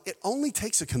know, it only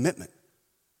takes a commitment.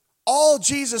 All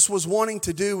Jesus was wanting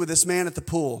to do with this man at the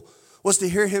pool was to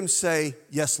hear him say,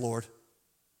 yes, Lord.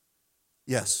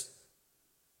 Yes.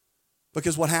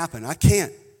 Because what happened? I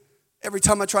can't. Every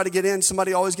time I try to get in,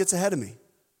 somebody always gets ahead of me.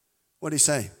 What did he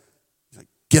say? He's like,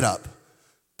 get up.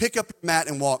 Pick up your mat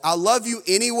and walk. I love you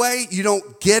anyway. You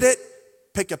don't get it.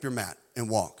 Pick up your mat and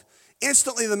walk.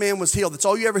 Instantly the man was healed. That's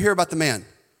all you ever hear about the man.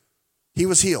 He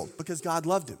was healed because God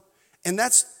loved him. And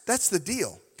that's the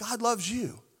deal. God loves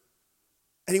you.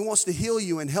 And he wants to heal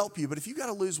you and help you. But if you've got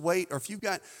to lose weight or if you've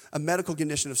got a medical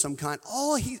condition of some kind,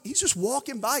 he's just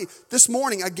walking by you. This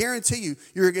morning, I guarantee you,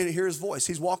 you're going to hear his voice.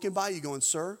 He's walking by you going,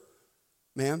 sir,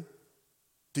 ma'am,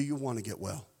 do you want to get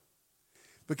well?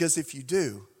 Because if you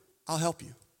do, I'll help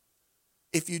you.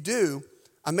 If you do,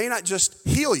 I may not just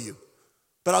heal you,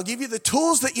 but I'll give you the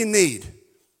tools that you need.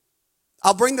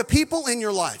 I'll bring the people in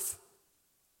your life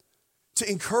to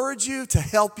encourage you, to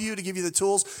help you, to give you the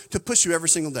tools, to push you every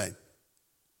single day.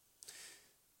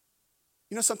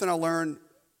 You know something I learned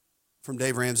from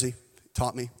Dave Ramsey,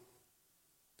 taught me?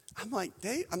 I'm like,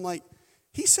 Dave,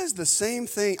 he says the same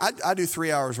thing. I do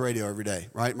 3 hours radio every day,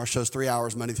 right? My show's 3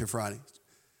 hours, Monday through Friday.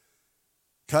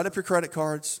 Cut up your credit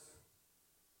cards,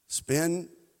 spend,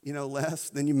 less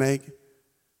than you make,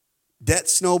 debt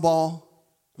snowball,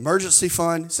 emergency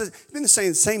fund. He says, he's been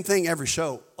saying the same thing every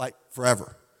show, like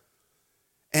forever.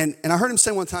 And I heard him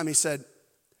say one time, he said,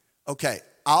 okay,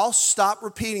 I'll stop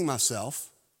repeating myself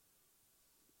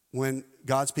when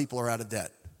God's people are out of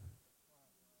debt.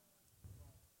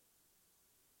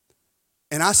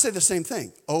 And I say the same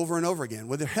thing over and over again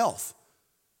with their health.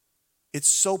 It's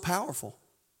so powerful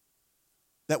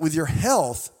that with your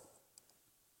health,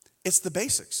 it's the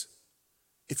basics.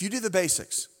 If you do the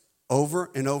basics over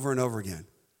and over and over again,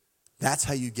 that's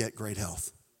how you get great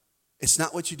health. It's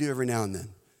not what you do every now and then.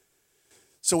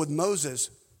 So with Moses,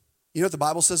 you know what the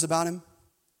Bible says about him?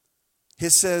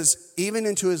 It says, even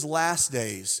into his last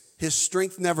days, his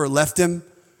strength never left him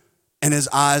and his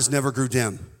eyes never grew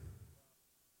dim.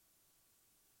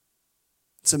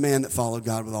 It's a man that followed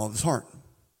God with all of his heart.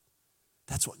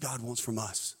 That's what God wants from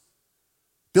us.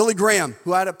 Billy Graham,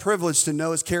 who I had a privilege to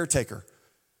know as caretaker,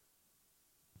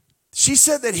 she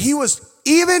said that he was,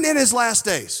 even in his last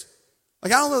days,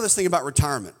 like I don't know this thing about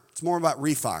retirement. It's more about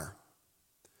refire.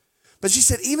 But she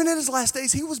said, even in his last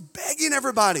days, he was begging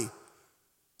everybody.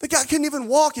 The guy couldn't even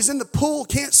walk. He's in the pool,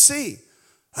 can't see.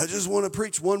 I just want to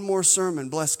preach one more sermon,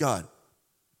 bless God.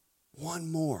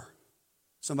 One more.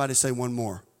 Somebody say one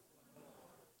more.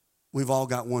 We've all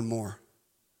got one more.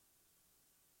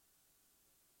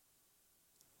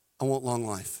 I want long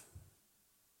life.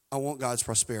 I want God's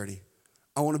prosperity.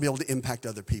 I want to be able to impact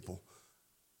other people.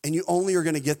 And you only are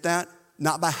going to get that,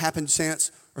 not by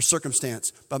happenstance or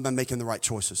circumstance, but by making the right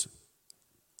choices.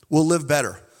 We'll live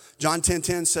better. John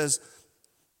 10:10 says,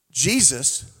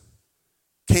 Jesus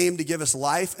came to give us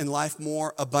life and life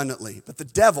more abundantly. But the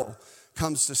devil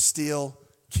comes to steal,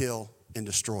 kill, and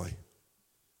destroy.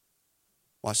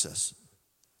 Watch this.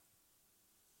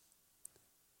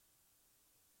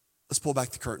 pull back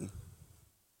the curtain.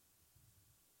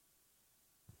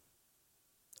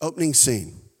 Opening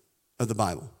scene of the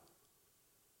Bible.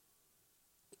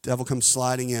 Devil comes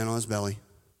sliding in on his belly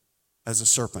as a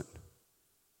serpent.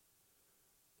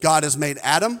 God has made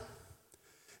Adam,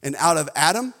 and out of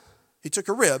Adam, he took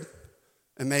a rib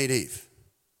and made Eve.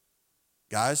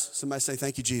 Guys, somebody say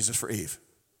thank you, Jesus, for Eve.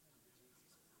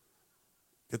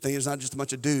 Good thing it's not just a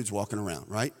bunch of dudes walking around,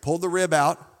 right? Pulled the rib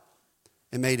out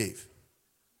and made Eve.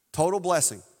 Total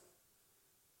blessing.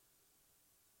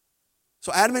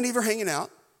 So Adam and Eve are hanging out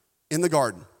in the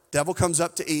garden. Devil comes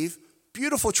up to Eve,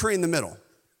 beautiful tree in the middle.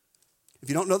 If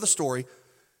you don't know the story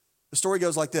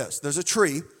goes like this. There's a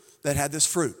tree that had this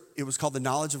fruit. It was called the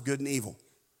knowledge of good and evil.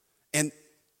 And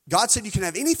God said you can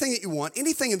have anything that you want,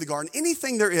 anything in the garden,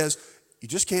 anything there is. You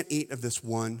just can't eat of this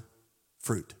one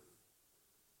fruit.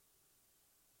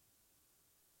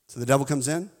 So the devil comes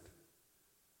in,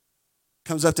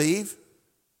 comes up to Eve,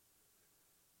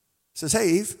 says, hey,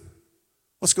 Eve,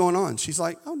 what's going on? She's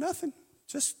like, oh, nothing.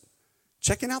 Just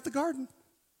checking out the garden.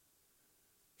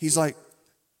 He's like,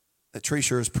 that tree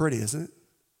sure is pretty, isn't it?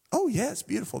 Oh, yeah, it's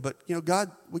beautiful. But,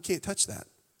 God, we can't touch that.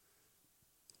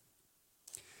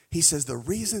 He says the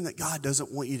reason that God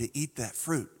doesn't want you to eat that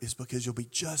fruit is because you'll be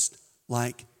just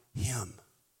like him.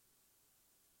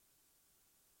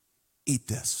 Eat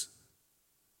this.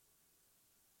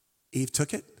 Eve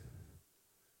took it.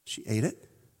 She ate it.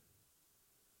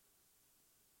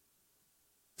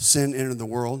 Sin entered the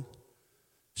world.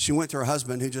 She went to her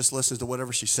husband, who just listens to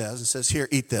whatever she says, and says, here,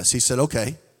 eat this. He said,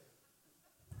 okay.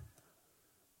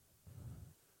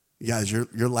 You guys, you're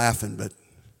laughing, but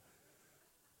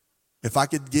if I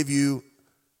could give you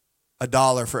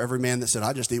 $1 for every man that said,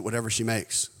 I just eat whatever she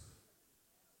makes.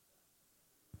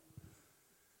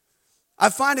 I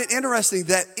find it interesting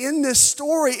that in this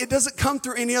story, it doesn't come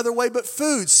through any other way but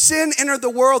food. Sin entered the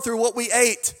world through what we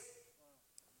ate.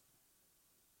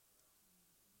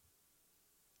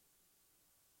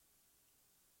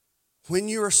 When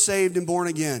you are saved and born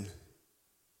again,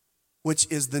 which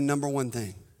is the number one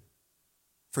thing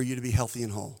for you to be healthy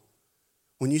and whole.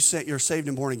 When you're saved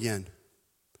and born again,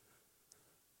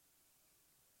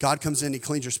 God comes in, he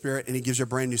cleans your spirit, and he gives you a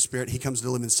brand new spirit. He comes to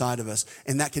live inside of us,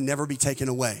 and that can never be taken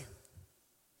away.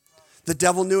 The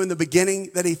devil knew in the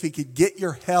beginning that if he could get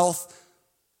your health,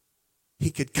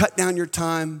 he could cut down your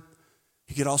time.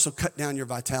 He could also cut down your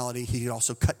vitality. He could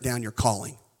also cut down your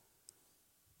calling.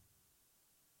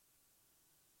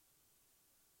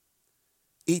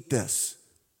 Eat this.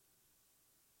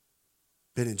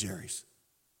 Ben & Jerry's.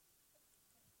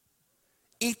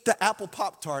 Eat the apple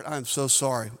Pop-Tart. I'm so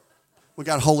sorry. We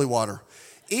got holy water.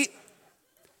 Eat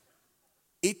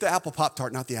the apple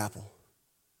Pop-Tart, not the apple.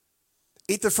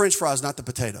 Eat the French fries, not the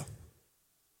potato.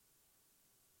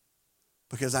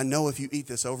 Because I know if you eat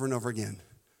this over and over again,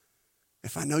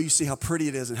 if I know you see how pretty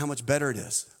it is and how much better it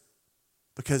is,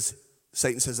 because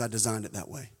Satan says I designed it that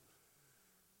way.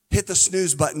 Hit the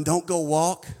snooze button, don't go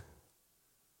walk.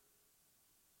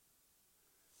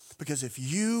 Because if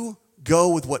you go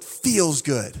with what feels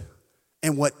good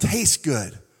and what tastes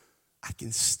good, I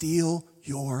can steal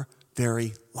your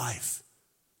very life.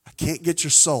 I can't get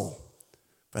your soul,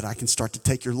 but I can start to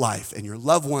take your life, and your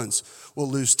loved ones will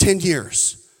lose 10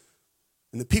 years.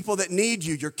 And the people that need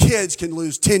you, your kids, can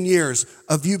lose 10 years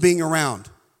of you being around.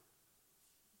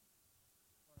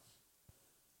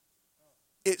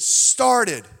 It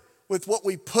started with what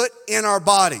we put in our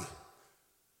body.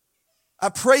 I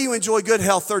pray you enjoy good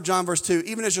health, 3 John verse 2,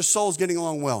 even as your soul's getting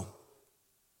along well.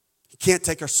 He can't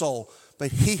take our soul,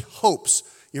 but he hopes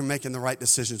you're making the right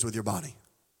decisions with your body.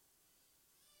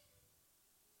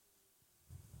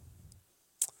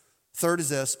 Third is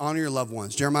this, honor your loved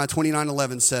ones. Jeremiah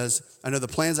 29:11 says, I know the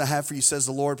plans I have for you, says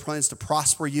the Lord, plans to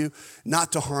prosper you,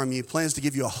 not to harm you, plans to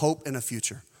give you a hope and a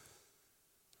future.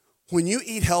 When you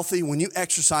eat healthy, when you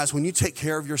exercise, when you take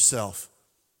care of yourself,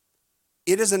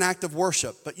 it is an act of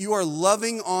worship, but you are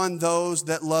loving on those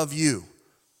that love you.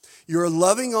 You're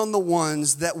loving on the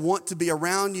ones that want to be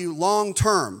around you long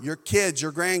term, your kids,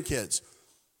 your grandkids.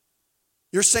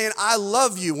 You're saying, I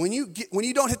love you when you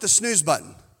don't hit the snooze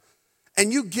button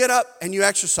and you get up and you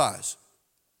exercise,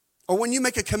 or when you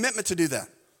make a commitment to do that.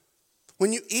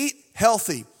 When you eat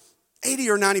healthy, 80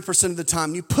 or 90% of the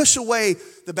time, you push away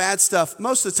the bad stuff.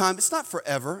 Most of the time, it's not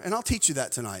forever, and I'll teach you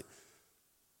that tonight.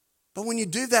 But when you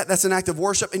do that, that's an act of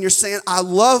worship, and you're saying, I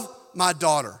love my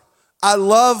daughter. I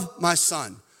love my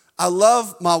son. I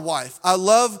love my wife. I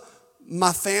love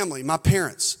my family, my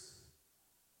parents.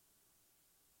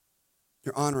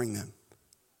 You're honoring them.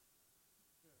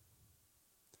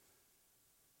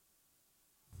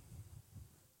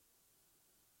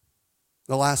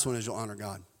 The last one is you'll honor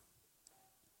God.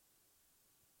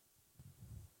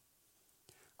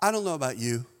 I don't know about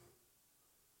you,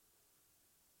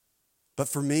 but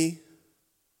for me,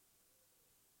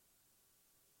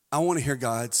 I want to hear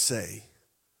God say,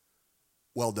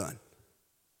 well done.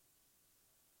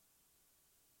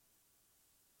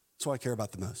 That's what I care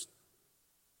about the most.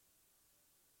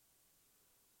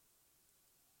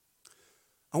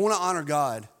 I want to honor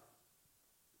God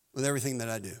with everything that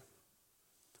I do.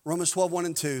 Romans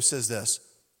 12:1-2 says this,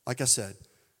 like I said,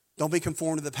 don't be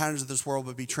conformed to the patterns of this world,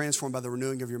 but be transformed by the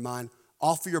renewing of your mind.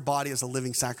 Offer your body as a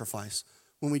living sacrifice.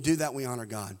 When we do that, we honor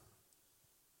God.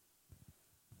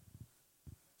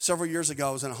 Several years ago,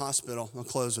 I was in a hospital. I'll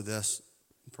close with this.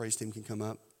 The praise team can come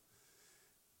up.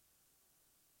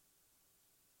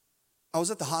 I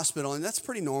was at the hospital, and that's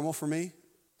pretty normal for me.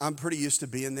 I'm pretty used to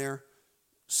being there,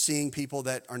 seeing people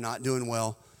that are not doing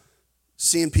well,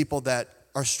 seeing people that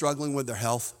are struggling with their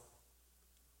health.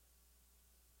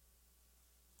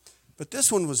 But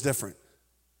this one was different.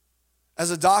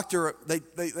 As a doctor,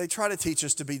 they try to teach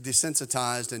us to be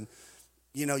desensitized and,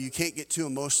 you can't get too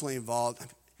emotionally involved.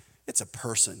 It's a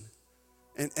person.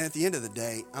 And at the end of the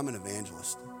day, I'm an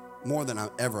evangelist more than I'm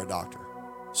ever a doctor.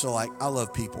 So, I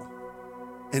love people.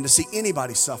 And to see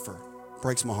anybody suffer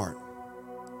breaks my heart.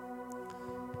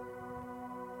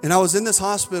 And I was in this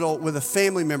hospital with a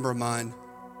family member of mine,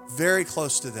 very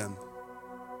close to them.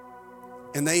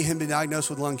 And they had been diagnosed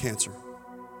with lung cancer.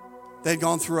 They had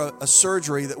gone through a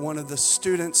surgery that one of the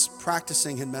students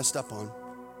practicing had messed up on.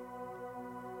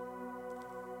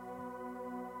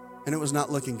 And it was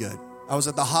not looking good. I was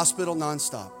at the hospital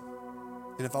nonstop.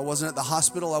 And if I wasn't at the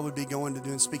hospital, I would be going to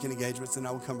doing speaking engagements, and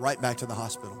I would come right back to the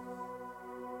hospital.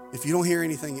 If you don't hear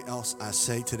anything else I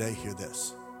say today, hear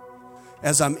this.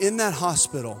 As I'm in that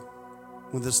hospital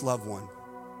with this loved one,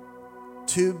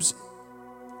 tubes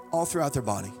all throughout their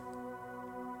body,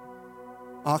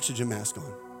 oxygen mask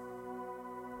on.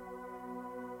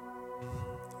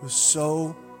 It was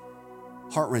so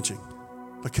heart-wrenching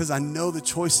because I know the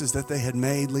choices that they had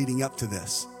made leading up to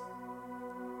this.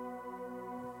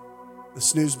 The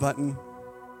snooze button,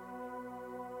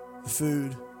 the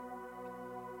food.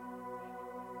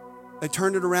 They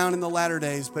turned it around in the latter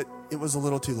days, but it was a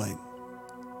little too late.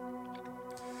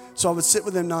 So I would sit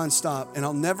with them nonstop, and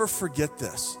I'll never forget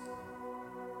this.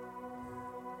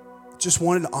 Just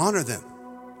wanted to honor them.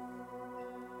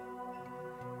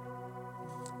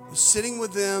 I was sitting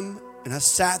with them, and I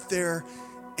sat there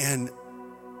and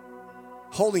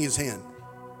holding his hand.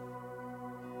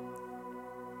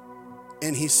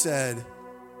 And he said,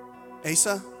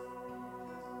 Asa,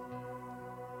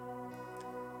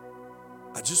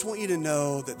 I just want you to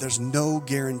know that there's no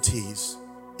guarantees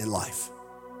in life.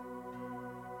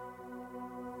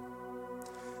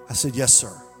 I said, yes,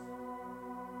 sir.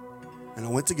 And I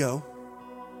went to go.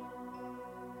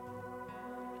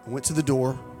 I went to the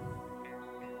door.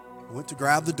 I went to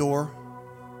grab the door.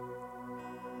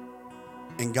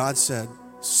 And God said,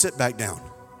 sit back down.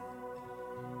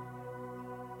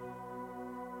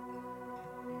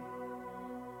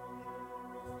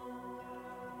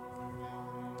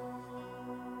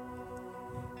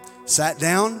 Sat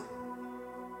down.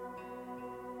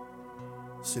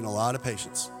 Seen a lot of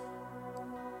patients.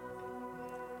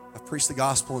 I've preached the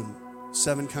gospel in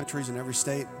 7 countries in every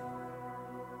state.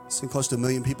 Seen close to 1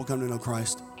 million people come to know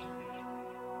Christ.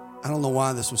 I don't know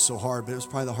why this was so hard, but it was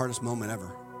probably the hardest moment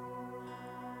ever.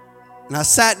 And I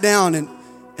sat down, and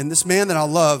this man that I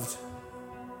loved,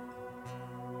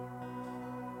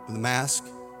 with a mask,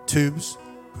 tubes,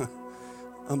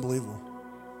 unbelievable.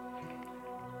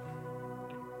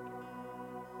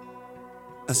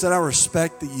 I said, I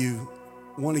respect that you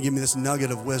want to give me this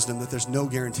nugget of wisdom that there's no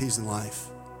guarantees in life.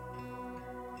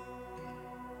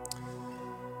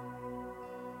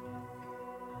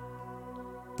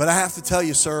 But I have to tell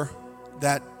you, sir,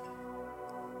 that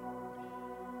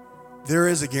there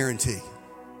is a guarantee.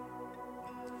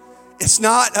 It's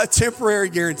not a temporary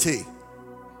guarantee.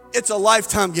 It's a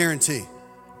lifetime guarantee.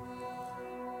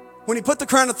 When he put the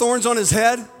crown of thorns on his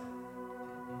head,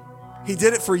 he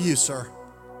did it for you, sir.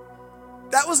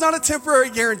 That was not a temporary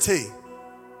guarantee.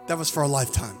 That was for a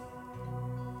lifetime.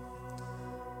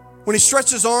 When he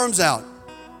stretched his arms out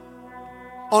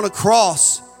on a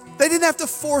cross, they didn't have to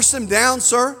force him down,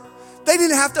 sir. They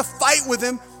didn't have to fight with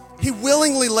him. He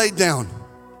willingly laid down.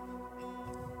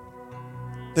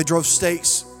 They drove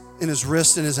stakes in his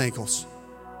wrists and his ankles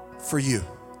for you.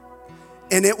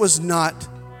 And it was not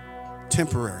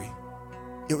temporary.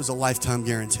 It was a lifetime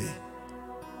guarantee.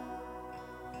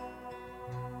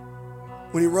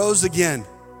 When he rose again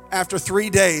after 3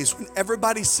 days, when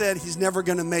everybody said he's never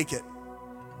going to make it,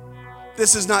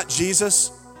 this is not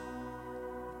Jesus,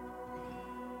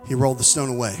 he rolled the stone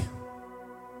away.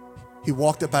 He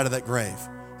walked up out of that grave.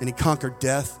 And he conquered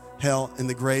death, hell, and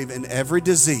the grave, and every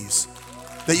disease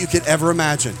that you could ever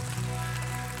imagine.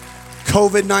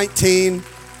 COVID-19,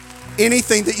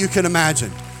 anything that you can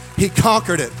imagine. He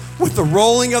conquered it with the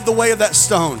rolling of the way of that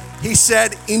stone. He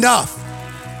said, enough.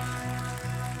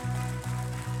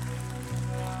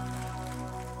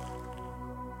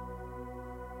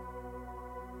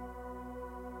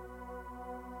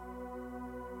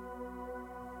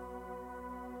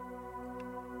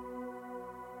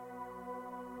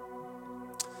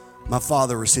 My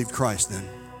father received Christ then.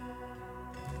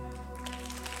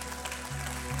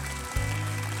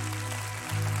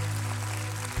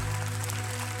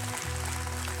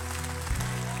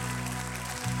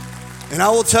 And I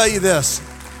will tell you this.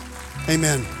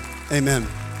 Amen. Amen.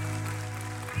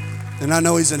 And I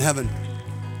know he's in heaven.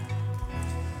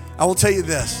 I will tell you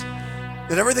this,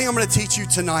 that everything I'm going to teach you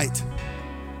tonight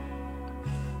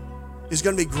is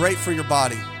going to be great for your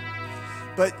body.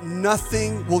 But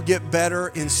nothing will get better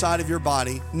inside of your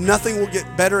body. Nothing will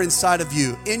get better inside of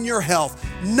you, in your health.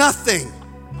 Nothing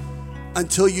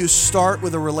until you start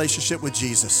with a relationship with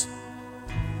Jesus.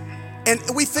 And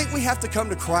we think we have to come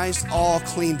to Christ all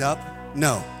cleaned up.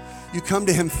 No. You come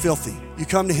to him filthy. You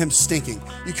come to him stinking.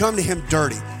 You come to him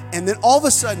dirty. And then all of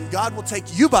a sudden, God will take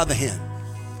you by the hand.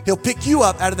 He'll pick you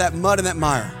up out of that mud and that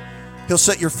mire. He'll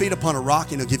set your feet upon a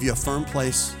rock and he'll give you a firm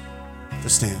place to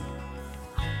stand.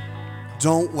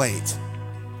 Don't wait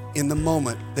in the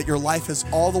moment that your life has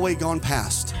all the way gone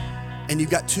past and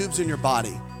you've got tubes in your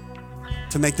body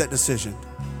to make that decision.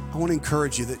 I want to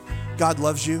encourage you that God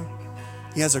loves you.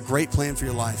 He has a great plan for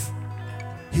your life.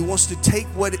 He wants to take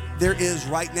what there is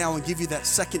right now and give you that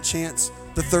second chance,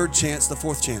 the third chance, the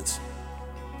fourth chance.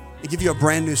 And give you a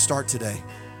brand new start today.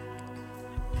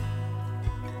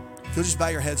 If you'll just bow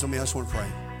your heads on me, I just want to pray.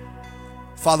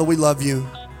 Father, we love you.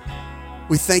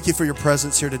 We thank you for your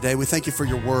presence here today. We thank you for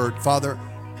your word. Father,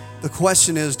 the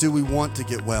question is, do we want to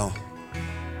get well?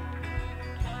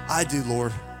 I do,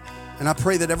 Lord. And I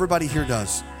pray that everybody here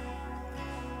does.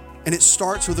 And it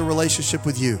starts with a relationship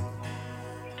with you.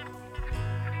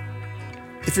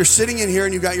 If you're sitting in here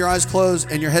and you've got your eyes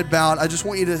closed and your head bowed, I just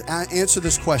want you to answer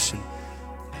this question.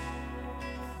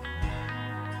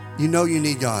 You know you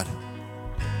need God.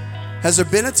 Has there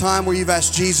been a time where you've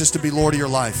asked Jesus to be Lord of your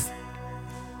life?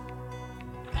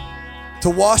 To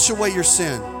wash away your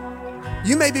sin.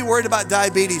 You may be worried about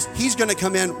diabetes. He's going to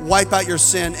come in, wipe out your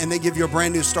sin, and then give you a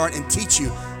brand new start and teach you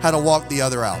how to walk the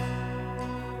other out.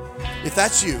 If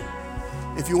that's you,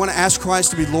 if you want to ask Christ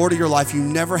to be Lord of your life, you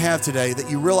never have today, that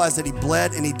you realize that he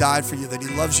bled and he died for you, that he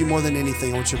loves you more than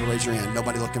anything, I want you to raise your hand.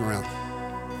 Nobody looking around.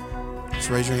 Just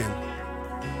raise your hand.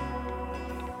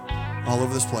 All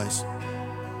over this place.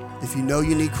 If you know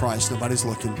you need Christ, nobody's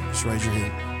looking, just raise your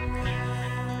hand.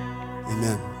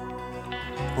 Amen.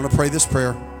 I want to pray this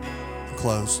prayer and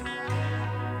close.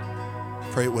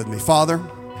 Pray it with me. Father,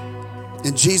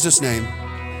 in Jesus' name,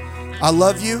 I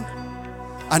love you.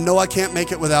 I know I can't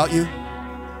make it without you.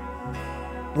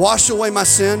 Wash away my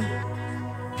sin.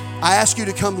 I ask you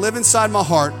to come live inside my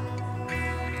heart.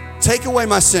 Take away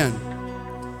my sin.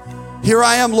 Here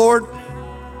I am, Lord,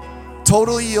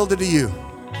 totally yielded to you.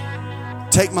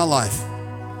 Take my life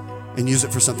and use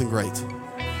it for something great.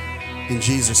 In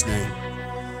Jesus' name.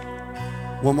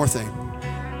 One more thing.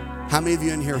 How many of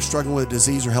you in here are struggling with a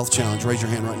disease or health challenge? Raise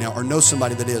your hand right now. Or know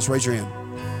somebody that is. Raise your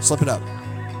hand. Slip it up.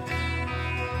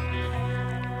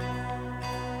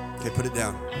 Okay, put it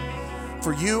down.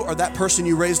 For you or that person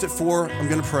you raised it for, I'm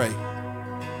going to pray.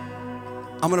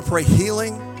 I'm going to pray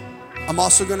healing. I'm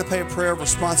also going to pray a prayer of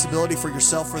responsibility for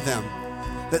yourself, for them,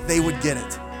 that they would get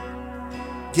it.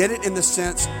 Get it in the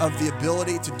sense of the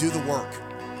ability to do the work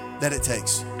that it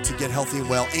takes to get healthy and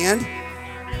well. And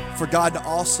for God to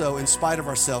also, in spite of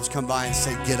ourselves, come by and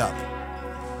say, get up.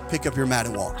 Pick up your mat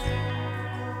and walk.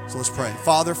 So let's pray.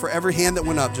 Father, for every hand that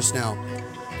went up just now,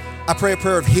 I pray a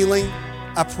prayer of healing.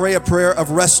 I pray a prayer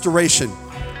of restoration.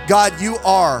 God, you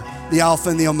are the Alpha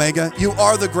and the Omega. You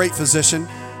are the great physician.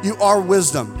 You are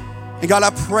wisdom. And God, I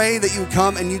pray that you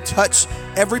come and you touch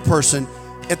every person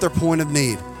at their point of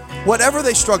need. Whatever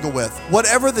they struggle with,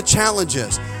 whatever the challenge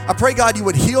is, I pray, God, you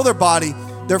would heal their body,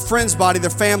 their friend's body, their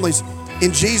families.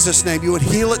 In Jesus' name, you would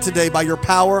heal it today by your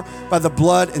power, by the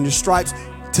blood and your stripes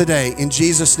today, in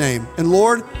Jesus' name. And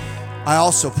Lord, I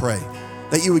also pray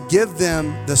that you would give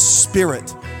them the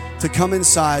spirit to come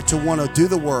inside, to want to do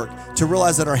the work, to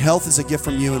realize that our health is a gift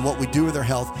from you, and what we do with our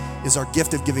health is our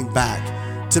gift of giving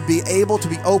back. To be able to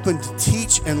be open to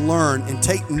teach and learn and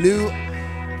take new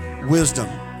wisdom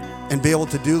and be able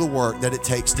to do the work that it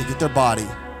takes to get their body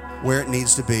where it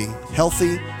needs to be,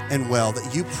 healthy and well.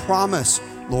 That you promise,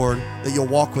 Lord, that you'll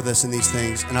walk with us in these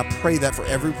things. And I pray that for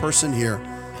every person here,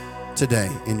 today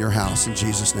in your house in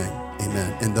Jesus' name.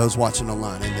 Amen. And those watching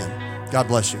online, amen. God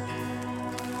bless you.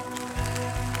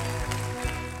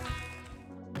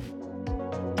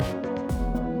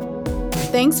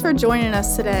 Thanks for joining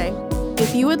us today.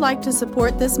 If you would like to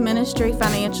support this ministry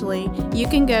financially, you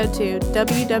can go to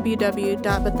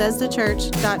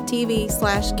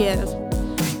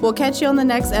www.bethesdachurch.tv/give. We'll catch you on the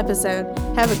next episode.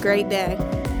 Have a great day.